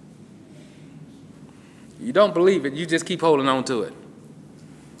 You don't believe it, you just keep holding on to it.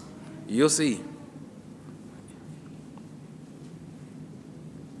 You'll see.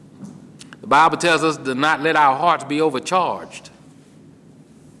 The Bible tells us to not let our hearts be overcharged.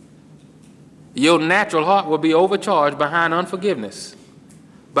 Your natural heart will be overcharged behind unforgiveness,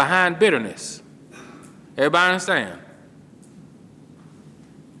 behind bitterness. Everybody understand?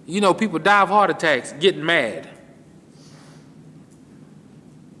 People die of heart attacks getting mad.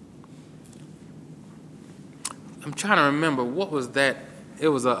 I'm trying to remember, what was that? It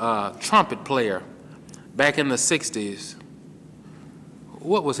was a trumpet player back in the 60s.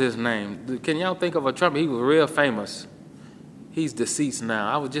 What was his name? Can y'all think of a trumpet? He was real famous. He's deceased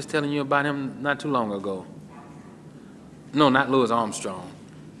now. I was just telling you about him not too long ago. No, not Louis Armstrong.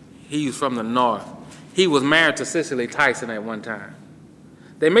 He was from the North. He was married to Cicely Tyson at one time.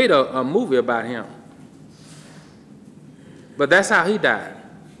 They made a movie about him. But that's how he died.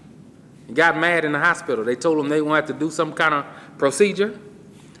 He got mad in the hospital. They told him they wanted to do some kind of procedure.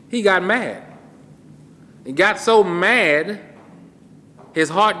 He got mad. He got so mad, his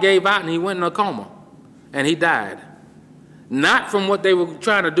heart gave out and he went in a coma. And he died. Not from what they were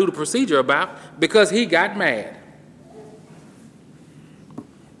trying to do the procedure about, because he got mad.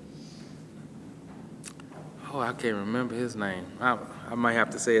 Oh, I can't remember his name. I might have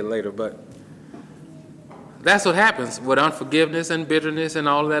to say it later, but that's what happens with unforgiveness and bitterness and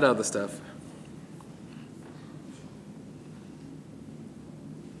all that other stuff.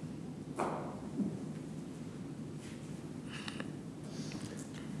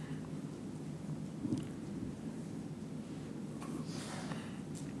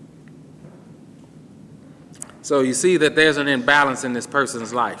 So you see that there's an imbalance in this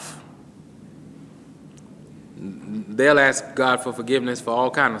person's life. They'll ask God for forgiveness for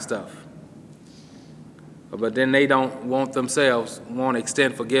all kind of stuff. But then they don't want to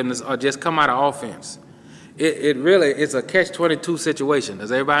extend forgiveness or just come out of offense. It really is a catch-22 situation.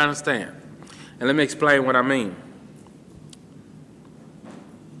 Does everybody understand? And let me explain what I mean.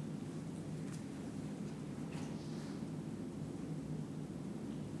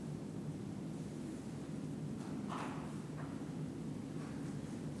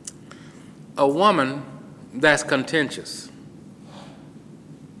 A woman that's contentious,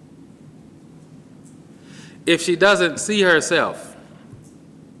 if she doesn't see herself,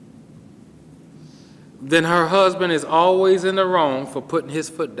 then her husband is always in the wrong for putting his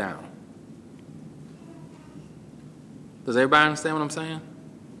foot down. Does everybody understand what I'm saying?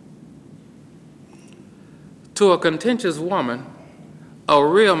 To a contentious woman, a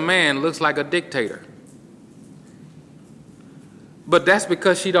real man looks like a dictator. But that's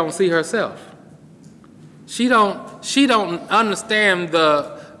because she don't see herself. She don't understand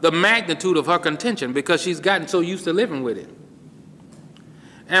the magnitude of her contention because she's gotten so used to living with it.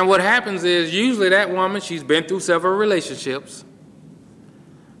 And what happens is usually that woman, she's been through several relationships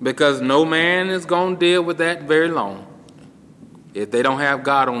because no man is going to deal with that very long if they don't have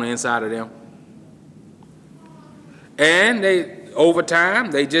God on the inside of them. And over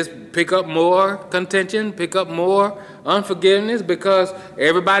time, they just pick up more contention, pick up more unforgiveness because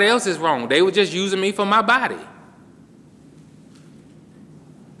everybody else is wrong. They were just using me for my body.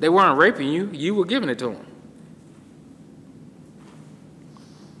 They weren't raping you. You were giving it to them.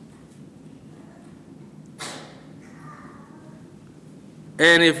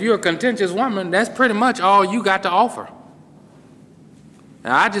 And if you're a contentious woman, that's pretty much all you got to offer.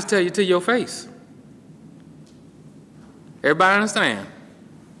 Now, I just tell you to your face. Everybody understand?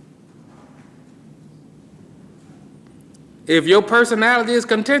 If your personality is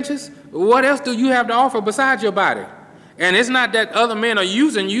contentious, what else do you have to offer besides your body? And it's not that other men are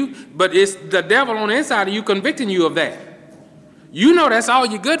using you, but it's the devil on the inside of you convicting you of that. You know that's all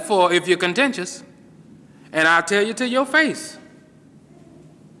you're good for if you're contentious. And I'll tell you to your face.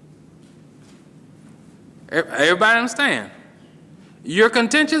 Everybody understand? You're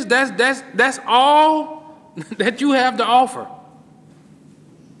contentious, that's all that you have to offer.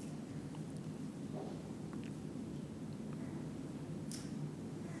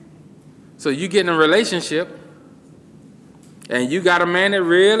 So you get in a relationship and you got a man that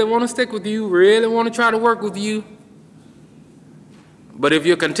really want to stick with you, really want to try to work with you. But if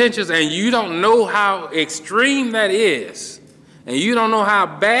you're contentious and you don't know how extreme that is, and you don't know how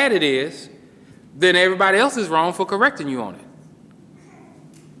bad it is, then everybody else is wrong for correcting you on it.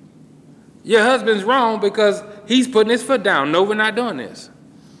 Your husband's wrong because he's putting his foot down. No, we're not doing this.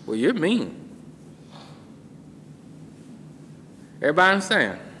 Well, you're mean. Everybody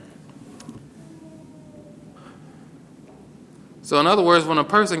understand? So in other words, when a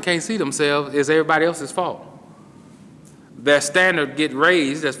person can't see themselves, it's everybody else's fault. Their standard get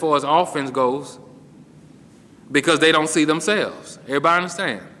raised as far as offense goes because they don't see themselves. Everybody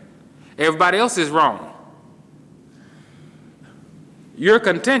understand? Everybody else is wrong. You're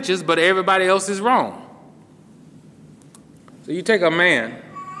contentious, but everybody else is wrong. So you take a man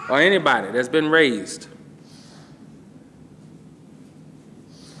or anybody that's been raised.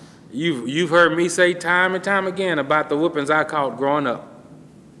 You've heard me say time and time again about the whoopings I caught growing up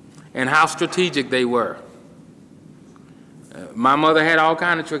and how strategic they were. My mother had all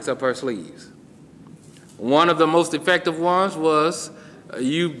kinds of tricks up her sleeves. One of the most effective ones was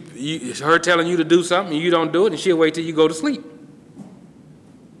her telling you to do something and you don't do it, and she'll wait till you go to sleep.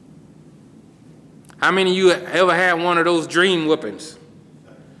 How many of you ever had one of those dream whoopings?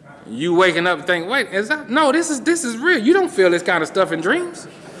 You waking up and think, wait, no, this is real. You don't feel this kind of stuff in dreams.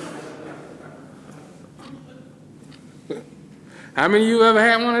 How many of you ever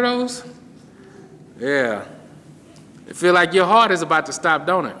had one of those? Yeah. It feel like your heart is about to stop,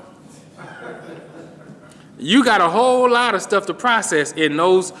 don't it? You got a whole lot of stuff to process in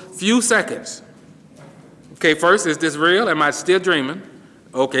those few seconds. Okay, first, is this real? Am I still dreaming?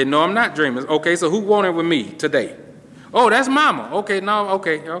 Okay, no, I'm not dreaming. Okay, so who wanted with me today? Oh, that's mama. Okay, no,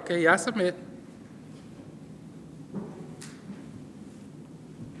 okay, I submit.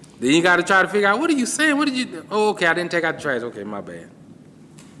 Then you got to try to figure out, what are you saying? What did you do? Oh, okay, I didn't take out the trash. Okay, my bad.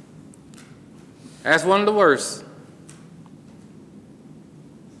 That's one of the worst.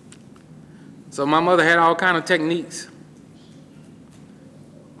 So my mother had all kind of techniques.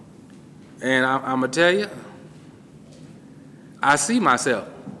 And I'm going to tell you, I see myself.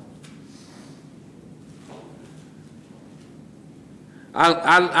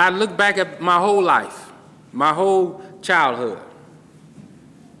 I look back at my whole life, my whole childhood.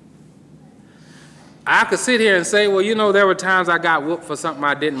 I could sit here and say, well, you know, there were times I got whooped for something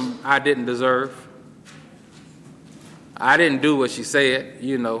I didn't deserve. I didn't do what she said,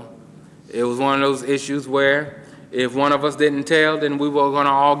 you know. It was one of those issues where if one of us didn't tell, then we were going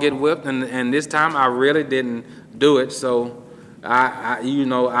to all get whipped. And this time I really didn't do it. So,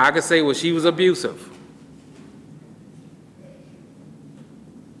 I could say, well, she was abusive.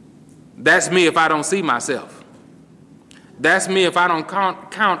 That's me if I don't see myself. That's me if I don't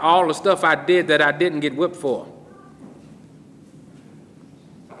count all the stuff I did that I didn't get whipped for.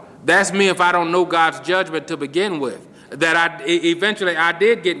 That's me if I don't know God's judgment to begin with, that eventually I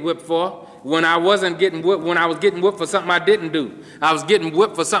did get whipped for when I wasn't getting whipped, when I was getting whipped for something I didn't do. I was getting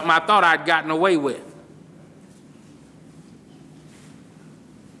whipped for something I thought I'd gotten away with.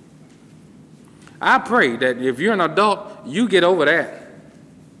 I pray that if you're an adult, you get over that.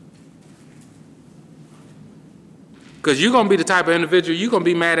 Because you're going to be the type of individual, you're going to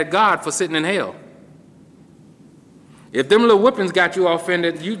be mad at God for sitting in hell. If them little whippings got you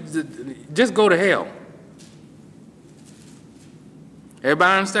offended, you just go to hell.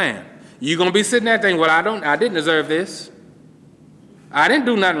 Everybody understand? You're going to be sitting there thinking, well, I didn't deserve this. I didn't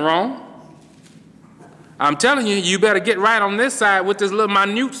do nothing wrong. I'm telling you, you better get right on this side with this little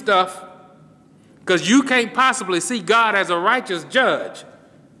minute stuff, because you can't possibly see God as a righteous judge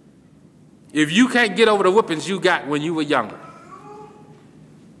if you can't get over the whippings you got when you were younger.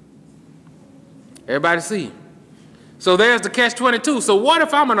 Everybody see? So there's the catch-22. So what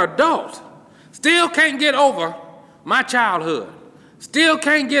if I'm an adult, still can't get over my childhood, still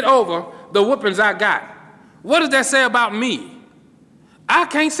can't get over the whippings I got? What does that say about me? I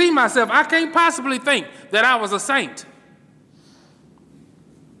can't see myself. I can't possibly think that I was a saint.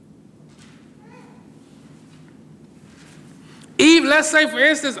 Let's say, for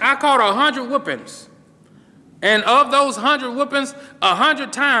instance, I caught 100 whippings. And of those 100 whoopings,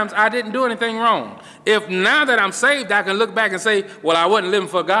 100 times I didn't do anything wrong. If now that I'm saved, I can look back and say, well, I wasn't living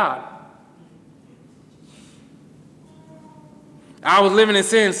for God. I was living in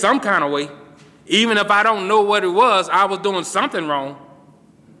sin some kind of way. Even if I don't know what it was, I was doing something wrong.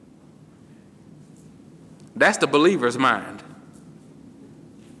 That's the believer's mind.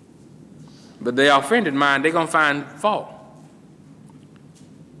 But the offended mind, they're going to find fault.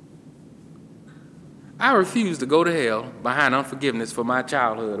 I refuse to go to hell behind unforgiveness for my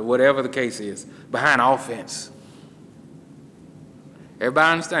childhood, or whatever the case is, behind offense.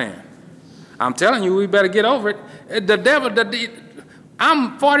 Everybody understand? I'm telling you, we better get over it. The devil,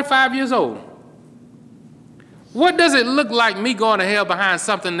 I'm 45 years old. What does it look like me going to hell behind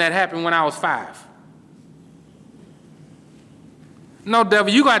something that happened when I was 5? No,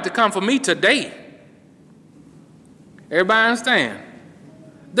 devil, you got to come for me today. Everybody understand?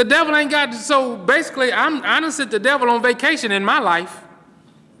 The devil ain't got to, so basically I done sent the devil on vacation in my life.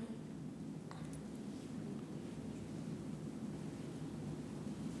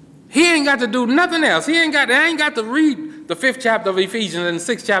 He ain't got to do nothing else. I ain't got to read the 5th chapter of Ephesians and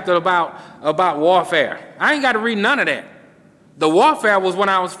the 6th chapter about warfare. I ain't got to read none of that. The warfare was when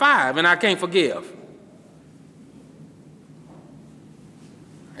I was 5 and I can't forgive.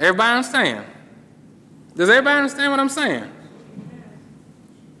 Everybody understand? Does everybody understand what I'm saying?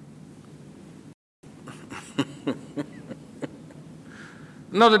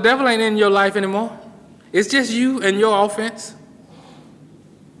 No, the devil ain't in your life anymore. It's just you and your offense.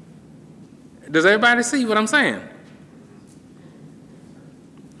 Does everybody see what I'm saying?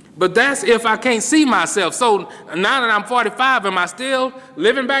 But that's if I can't see myself. So now that I'm 45, am I still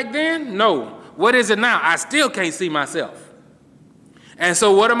living back then? No. What is it now? I still can't see myself. And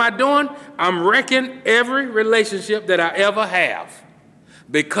so what am I doing? I'm wrecking every relationship that I ever have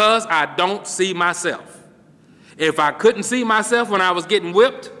because I don't see myself. If I couldn't see myself when I was getting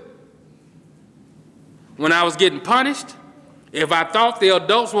whipped, when I was getting punished, if I thought the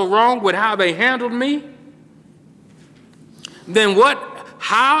adults were wrong with how they handled me, then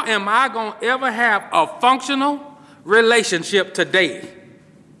how am I going to ever have a functional relationship today?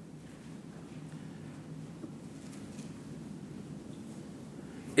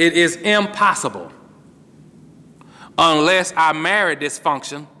 It is impossible unless I marry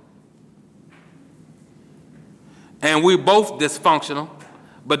dysfunction and we both dysfunctional.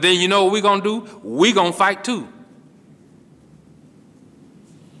 But then you know what we're going to do? We're going to fight too.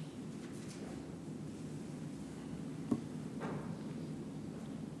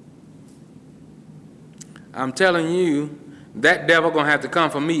 I'm telling you, that devil going to have to come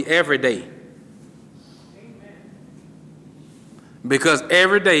for me every day. Because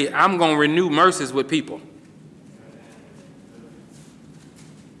every day I'm going to renew mercies with people.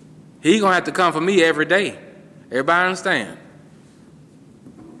 He's going to have to come for me every day. Everybody understand?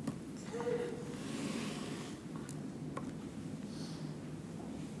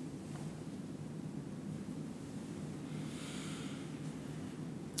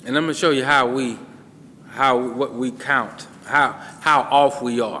 And I'm going to show you what we count, how off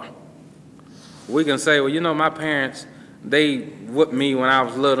we are. We can say, well, you know, my parents, they whipped me when I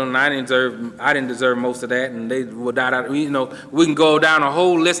was little, and I didn't deserve most of that, and they would die. You know, we can go down a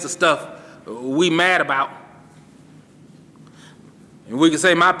whole list of stuff we mad about, and we can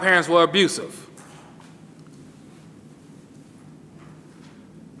say my parents were abusive.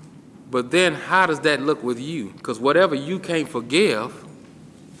 But then, how does that look with you? Because whatever you can't forgive,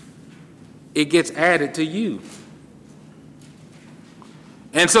 it gets added to you.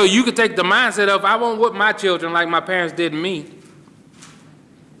 And so you could take the mindset of, I won't whip my children like my parents did me,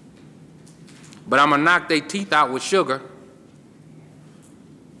 but I'm going to knock their teeth out with sugar.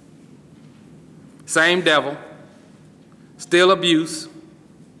 Same devil, still abuse.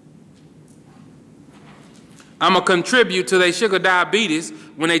 I'm going to contribute to their sugar diabetes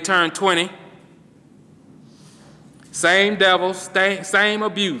when they turn 20. Same devil, same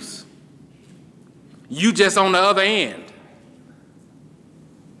abuse. You just on the other end.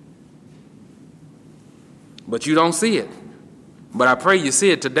 But you don't see it. But I pray you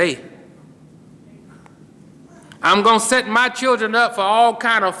see it today. I'm going to set my children up for all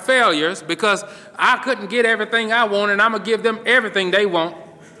kind of failures because I couldn't get everything I want, and I'm going to give them everything they want.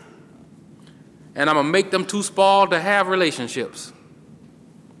 And I'm going to make them too spoiled to have relationships.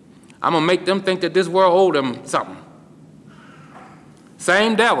 I'm going to make them think that this world owed them something.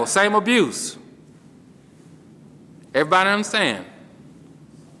 Same devil, same abuse. Everybody understand?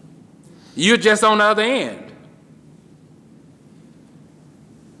 You're just on the other end.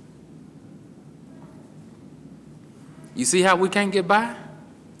 You see how we can't get by?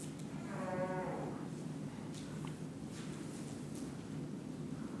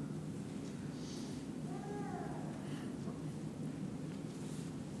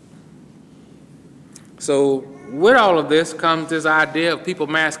 So with all of this comes this idea of people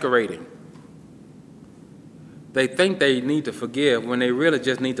masquerading. They think they need to forgive when they really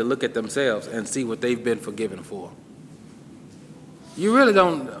just need to look at themselves and see what they've been forgiven for. You really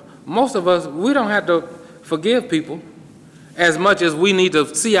don't, most of us, we don't have to forgive people as much as we need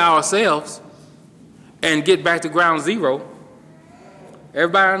to see ourselves and get back to ground zero.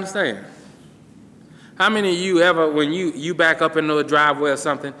 Everybody understand? How many of you ever, when you back up into a driveway or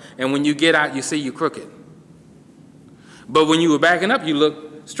something, and when you get out, you see you're crooked? But when you were backing up, you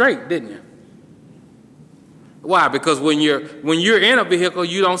looked straight, didn't you? Why? Because when you're in a vehicle,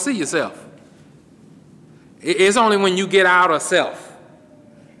 you don't see yourself. It's only when you get out of self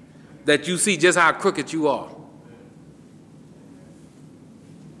that you see just how crooked you are.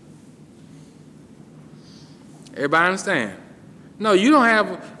 Everybody understand? No, you don't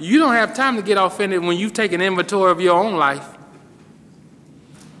have time to get offended when you've taken inventory of your own life.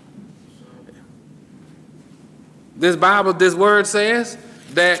 This Bible, this word says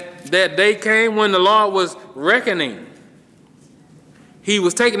that day came when the Lord was reckoning. He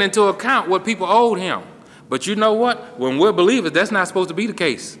was taking into account what people owed him. But you know what? When we're believers, that's not supposed to be the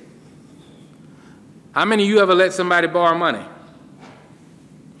case. How many of you ever let somebody borrow money?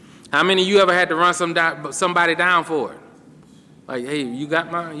 How many of you ever had to run somebody down for it? Like, hey, you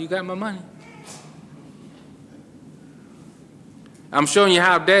got my money. I'm showing you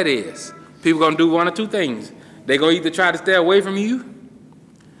how that is. People gonna do one or two things. They're gonna either try to stay away from you.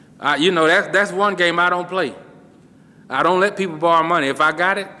 That's one game I don't play. I don't let people borrow money. If I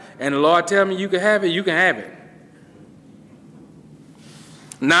got it and the Lord tell me you can have it, you can have it.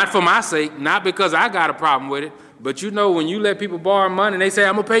 Not for my sake, not because I got a problem with it, but when you let people borrow money and they say,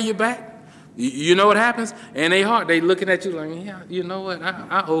 I'm gonna pay you back, you know what happens? In their heart, they looking at you like, yeah, you know what,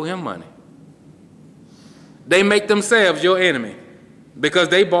 I owe him money. They make themselves your enemy because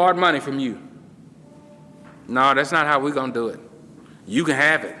they borrowed money from you. No, that's not how we're gonna do it. You can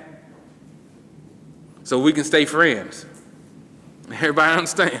have it, so we can stay friends. Everybody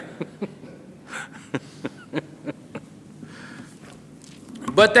understand?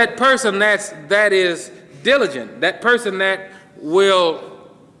 But that person that is diligent, that person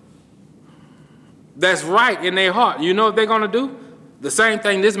that's right in their heart, you know what they're going to do? The same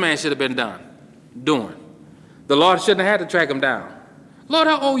thing this man should have been doing. The Lord shouldn't have had to track him down. Lord,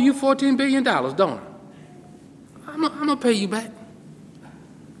 I owe you $14 billion, don't I? I'm going to pay you back.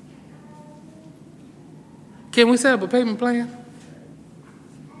 Can we set up a payment plan?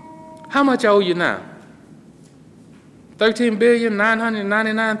 How much I owe you now?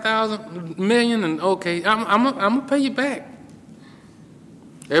 $13,999,000,000, and okay, I'm gonna pay you back.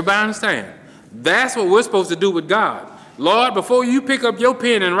 Everybody understand? That's what we're supposed to do with God. Lord, before you pick up your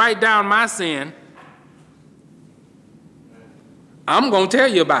pen and write down my sin, I'm gonna tell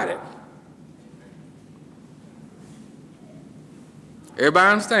you about it.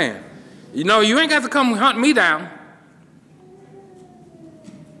 Everybody understand? You ain't got to come hunt me down.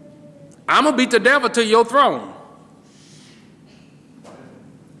 I'm gonna beat the devil to your throne.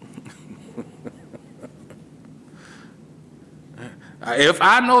 If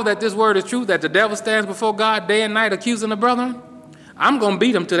I know that this word is true, that the devil stands before God day and night accusing the brethren, I'm going to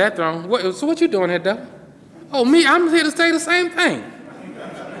beat him to that throne. So what you doing here, devil? Oh, me? I'm here to say the same thing.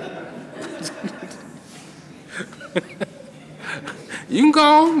 You can go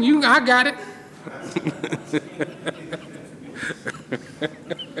on. I got it.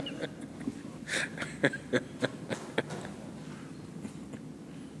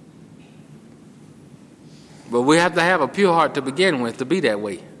 But we have to have a pure heart to begin with to be that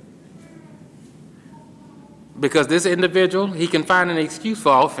way. Because this individual, he can find an excuse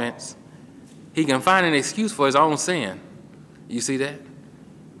for offense. He can find an excuse for his own sin. You see that?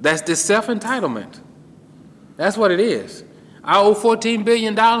 That's this self-entitlement. That's what it is. I owe $14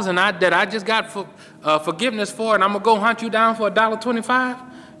 billion that I just got forgiveness for, and I'm going to go hunt you down for $1.25?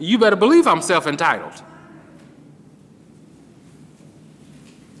 You better believe I'm self-entitled.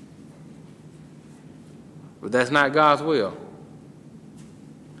 But that's not God's will.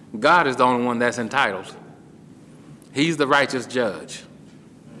 God is the only one that's entitled. He's the righteous judge.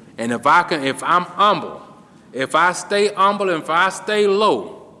 And if I'm humble, if I stay humble and if I stay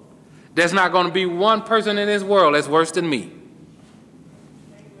low, there's not going to be one person in this world that's worse than me.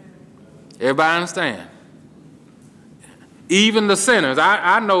 Everybody understand? Even the sinners.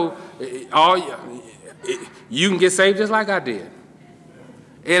 I know you can get saved just like I did.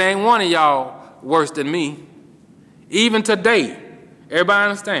 It ain't one of y'all worse than me. Even today, everybody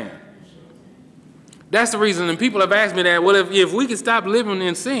understand? That's the reason. And people have asked me that, well, if we could stop living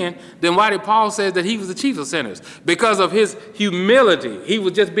in sin, then why did Paul say that he was the chief of sinners? Because of his humility. He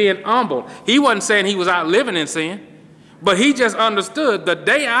was just being humble. He wasn't saying he was out living in sin, but he just understood the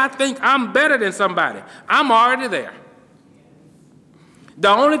day I think I'm better than somebody, I'm already there. The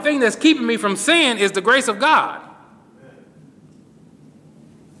only thing that's keeping me from sin is the grace of God.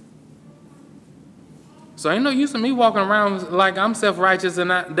 So ain't no use in me walking around like I'm self-righteous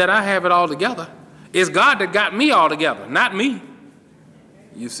and that I have it all together. It's God that got me all together, not me.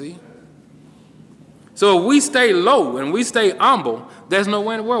 You see? So if we stay low and we stay humble, there's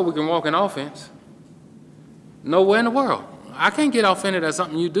nowhere in the world we can walk in offense. Nowhere in the world. I can't get offended at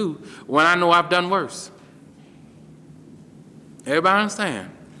something you do when I know I've done worse. Everybody understand?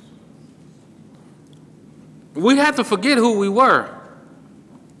 We have to forget who we were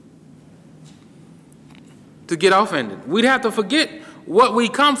to get offended. We'd have to forget what we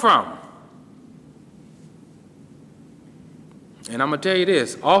come from. And I'm going to tell you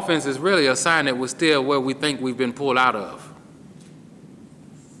this, offense is really a sign that we're still where we think we've been pulled out of.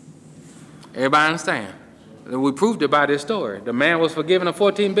 Everybody understand? We proved it by this story. The man was forgiven of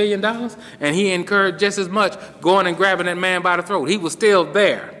 $14 billion, and he incurred just as much going and grabbing that man by the throat. He was still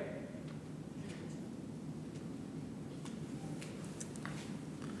there.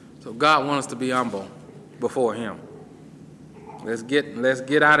 So God wants us to be humble before him. Let's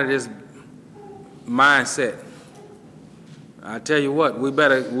get out of this mindset. I tell you what, we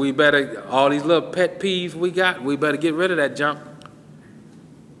better, all these little pet peeves we got, we better get rid of that junk.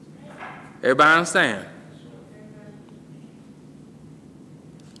 Everybody understand?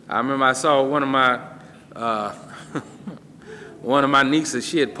 I remember I saw one of my nieces,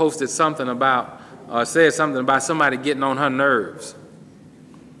 she had posted something about, said something about somebody getting on her nerves.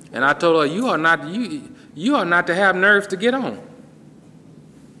 And I told her, you are not to have nerves to get on.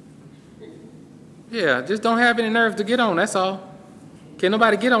 Yeah, just don't have any nerves to get on, that's all. Can't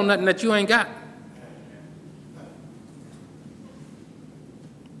nobody get on nothing that you ain't got.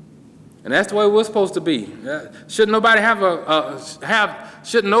 And that's the way we're supposed to be. Shouldn't nobody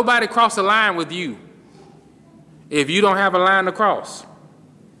shouldn't nobody cross a line with you if you don't have a line to cross.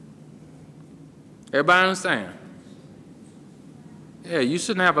 Everybody understand? Yeah, you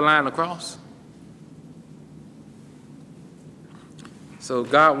shouldn't have a line to cross. So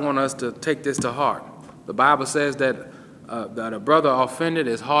God wants us to take this to heart. The Bible says that a brother offended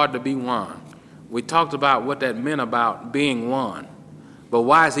is hard to be won. We talked about what that meant about being won. But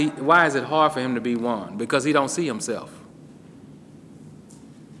why is it hard for him to be won? Because he don't see himself.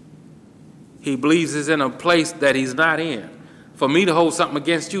 He believes he's in a place that he's not in. For me to hold something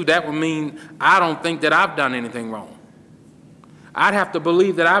against you, that would mean I don't think that I've done anything wrong. I'd have to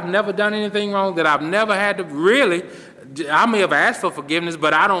believe that I've never done anything wrong, that I've never had to really, I may have asked for forgiveness,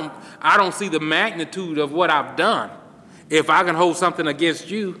 but I don't see the magnitude of what I've done. If I can hold something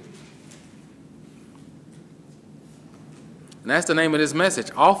against you. And that's the name of this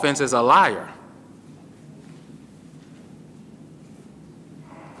message. Offense is a liar.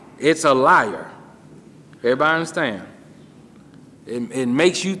 It's a liar. Everybody understand? It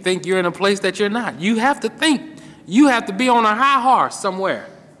makes you think you're in a place that you're not. You have to think. You have to be on a high horse somewhere.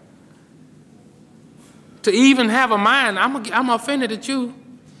 To even have a mind, I'm offended at you.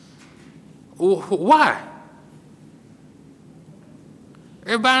 Why?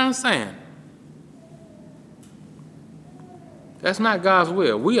 Everybody understand? That's not God's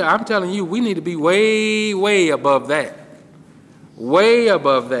will. I'm telling you, we need to be way, way above that. Way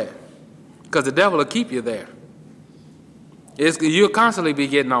above that. Because the devil will keep you there. You'll constantly be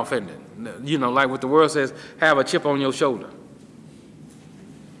getting offended. You know, like what the world says, have a chip on your shoulder.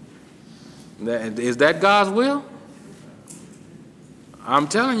 Is that God's will? I'm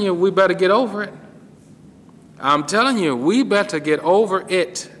telling you, we better get over it. I'm telling you, we better get over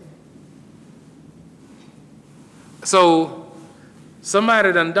it. So,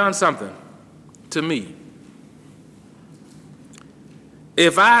 somebody done something to me.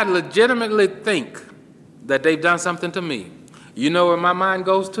 If I legitimately think that they've done something to me, you know where my mind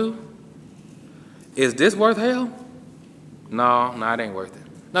goes to? Is this worth hell? No, it ain't worth it.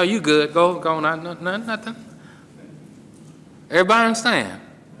 No, you good. Go on. Nothing. Everybody understand?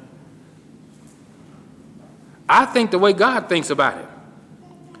 I think the way God thinks about it.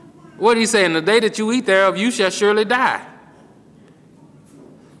 What did he say? In the day that you eat thereof, you shall surely die.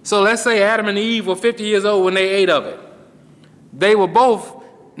 So let's say Adam and Eve were 50 years old when they ate of it. They were both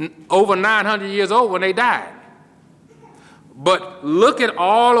over 900 years old when they died. But look at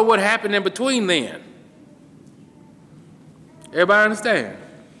all of what happened in between then. Everybody understand?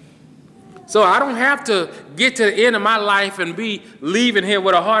 So I don't have to get to the end of my life and be leaving here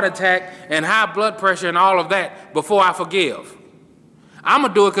with a heart attack and high blood pressure and all of that before I forgive. I'm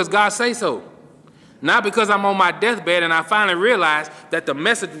going to do it because God say so. Not because I'm on my deathbed and I finally realized that the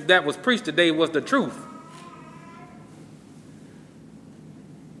message that was preached today was the truth.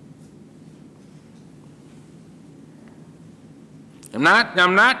 I'm not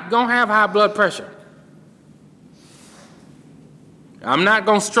going to have high blood pressure. I'm not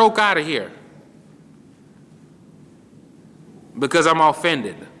going to stroke out of here because I'm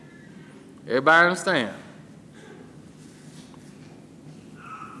offended. Everybody understand?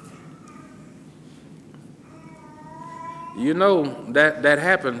 You know that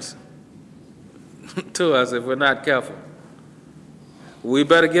happens to us if we're not careful. We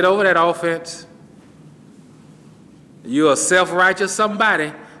better get over that offense. You're a self-righteous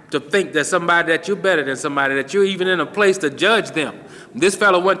somebody to think that somebody that you're better than somebody, that you're even in a place to judge them. This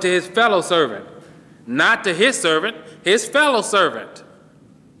fellow went to his fellow servant, not to his servant, his fellow servant.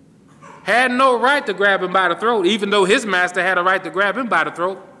 Had no right to grab him by the throat, even though his master had a right to grab him by the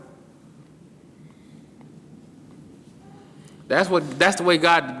throat. That's the way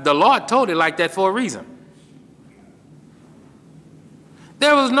the Lord told it like that for a reason.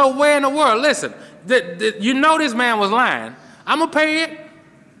 There was no way in the world. Listen, you know this man was lying. I'm going to pay it.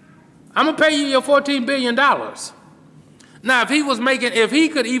 I'm going to pay you your $14 billion. Now, if he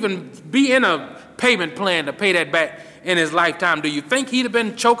could even be in a payment plan to pay that back in his lifetime, do you think he'd have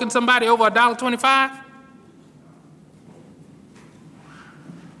been choking somebody over $1.25?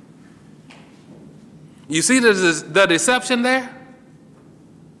 You see the deception there?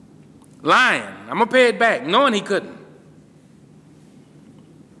 Lying. I'm going to pay it back, knowing he couldn't.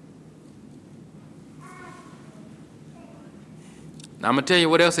 Now, I'm going to tell you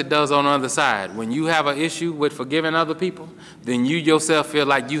what else it does on the other side. When you have an issue with forgiving other people, then you yourself feel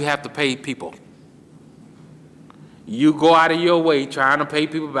like you have to pay people. You go out of your way trying to pay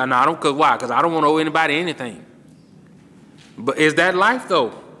people back. No, why? Because I don't want to owe anybody anything. But is that life,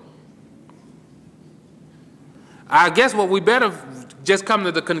 though? I guess what we better just come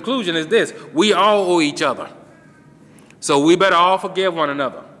to the conclusion is this. We all owe each other. So we better all forgive one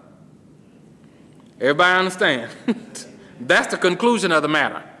another. Everybody understand? That's the conclusion of the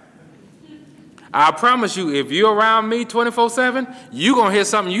matter. I promise you, if you're around me 24/7, you're going to hear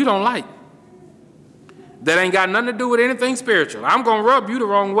something you don't like. That ain't got nothing to do with anything spiritual. I'm going to rub you the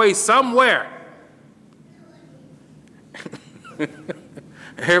wrong way somewhere.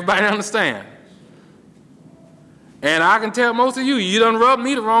 Everybody understand? And I can tell most of you done rubbed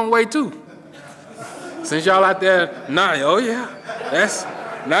me the wrong way too. Since y'all out there, oh yeah, that's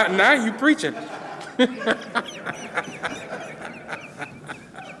not now you preaching.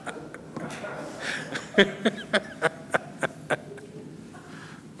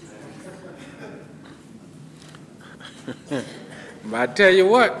 But I tell you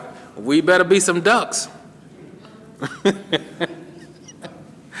what, we better be some ducks.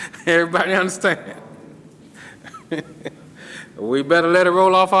 Everybody understand? We better let it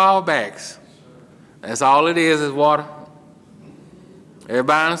roll off our backs. That's all it is water.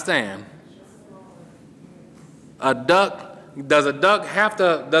 Everybody understand? Does a duck have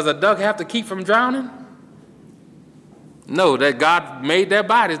to keep from drowning? No, that God made their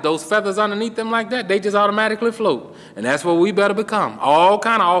bodies, those feathers underneath them like that, they just automatically float. And that's what we better become. All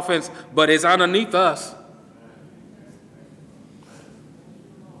kind of offense, but it's underneath us.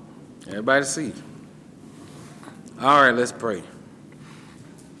 Everybody see? All right, let's pray.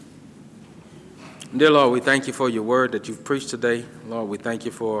 Dear Lord, we thank you for your word that you've preached today. Lord, we thank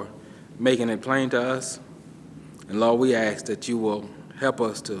you for making it plain to us. And Lord, we ask that you will help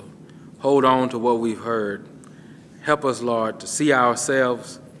us to hold on to what we've heard. Help us, Lord, to see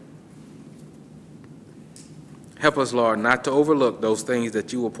ourselves. Help us, Lord, not to overlook those things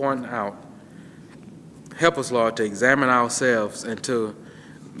that you were pointing out. Help us, Lord, to examine ourselves and to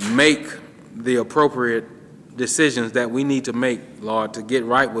make the appropriate decisions that we need to make, Lord, to get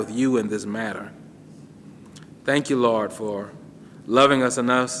right with you in this matter. Thank you, Lord, for loving us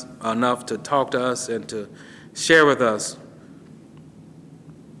enough to talk to us and to share with us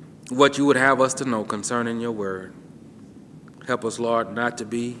what you would have us to know concerning your word. Help us, Lord, not to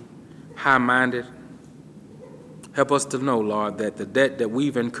be high-minded. Help us to know, Lord, that the debt that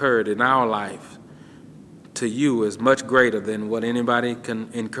we've incurred in our life to you is much greater than what anybody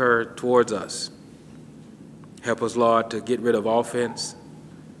can incur towards us. Help us, Lord, to get rid of offense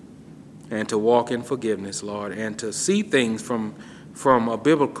and to walk in forgiveness, Lord, and to see things from a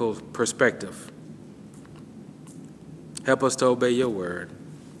biblical perspective. Help us to obey your word.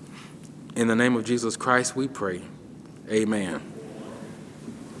 In the name of Jesus Christ, we pray. Amen.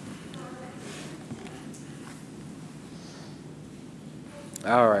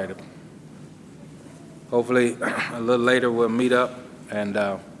 All right. Hopefully, a little later we'll meet up and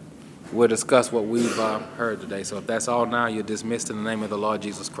we'll discuss what we've heard today. So if that's all now, you're dismissed in the name of the Lord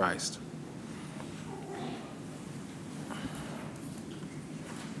Jesus Christ.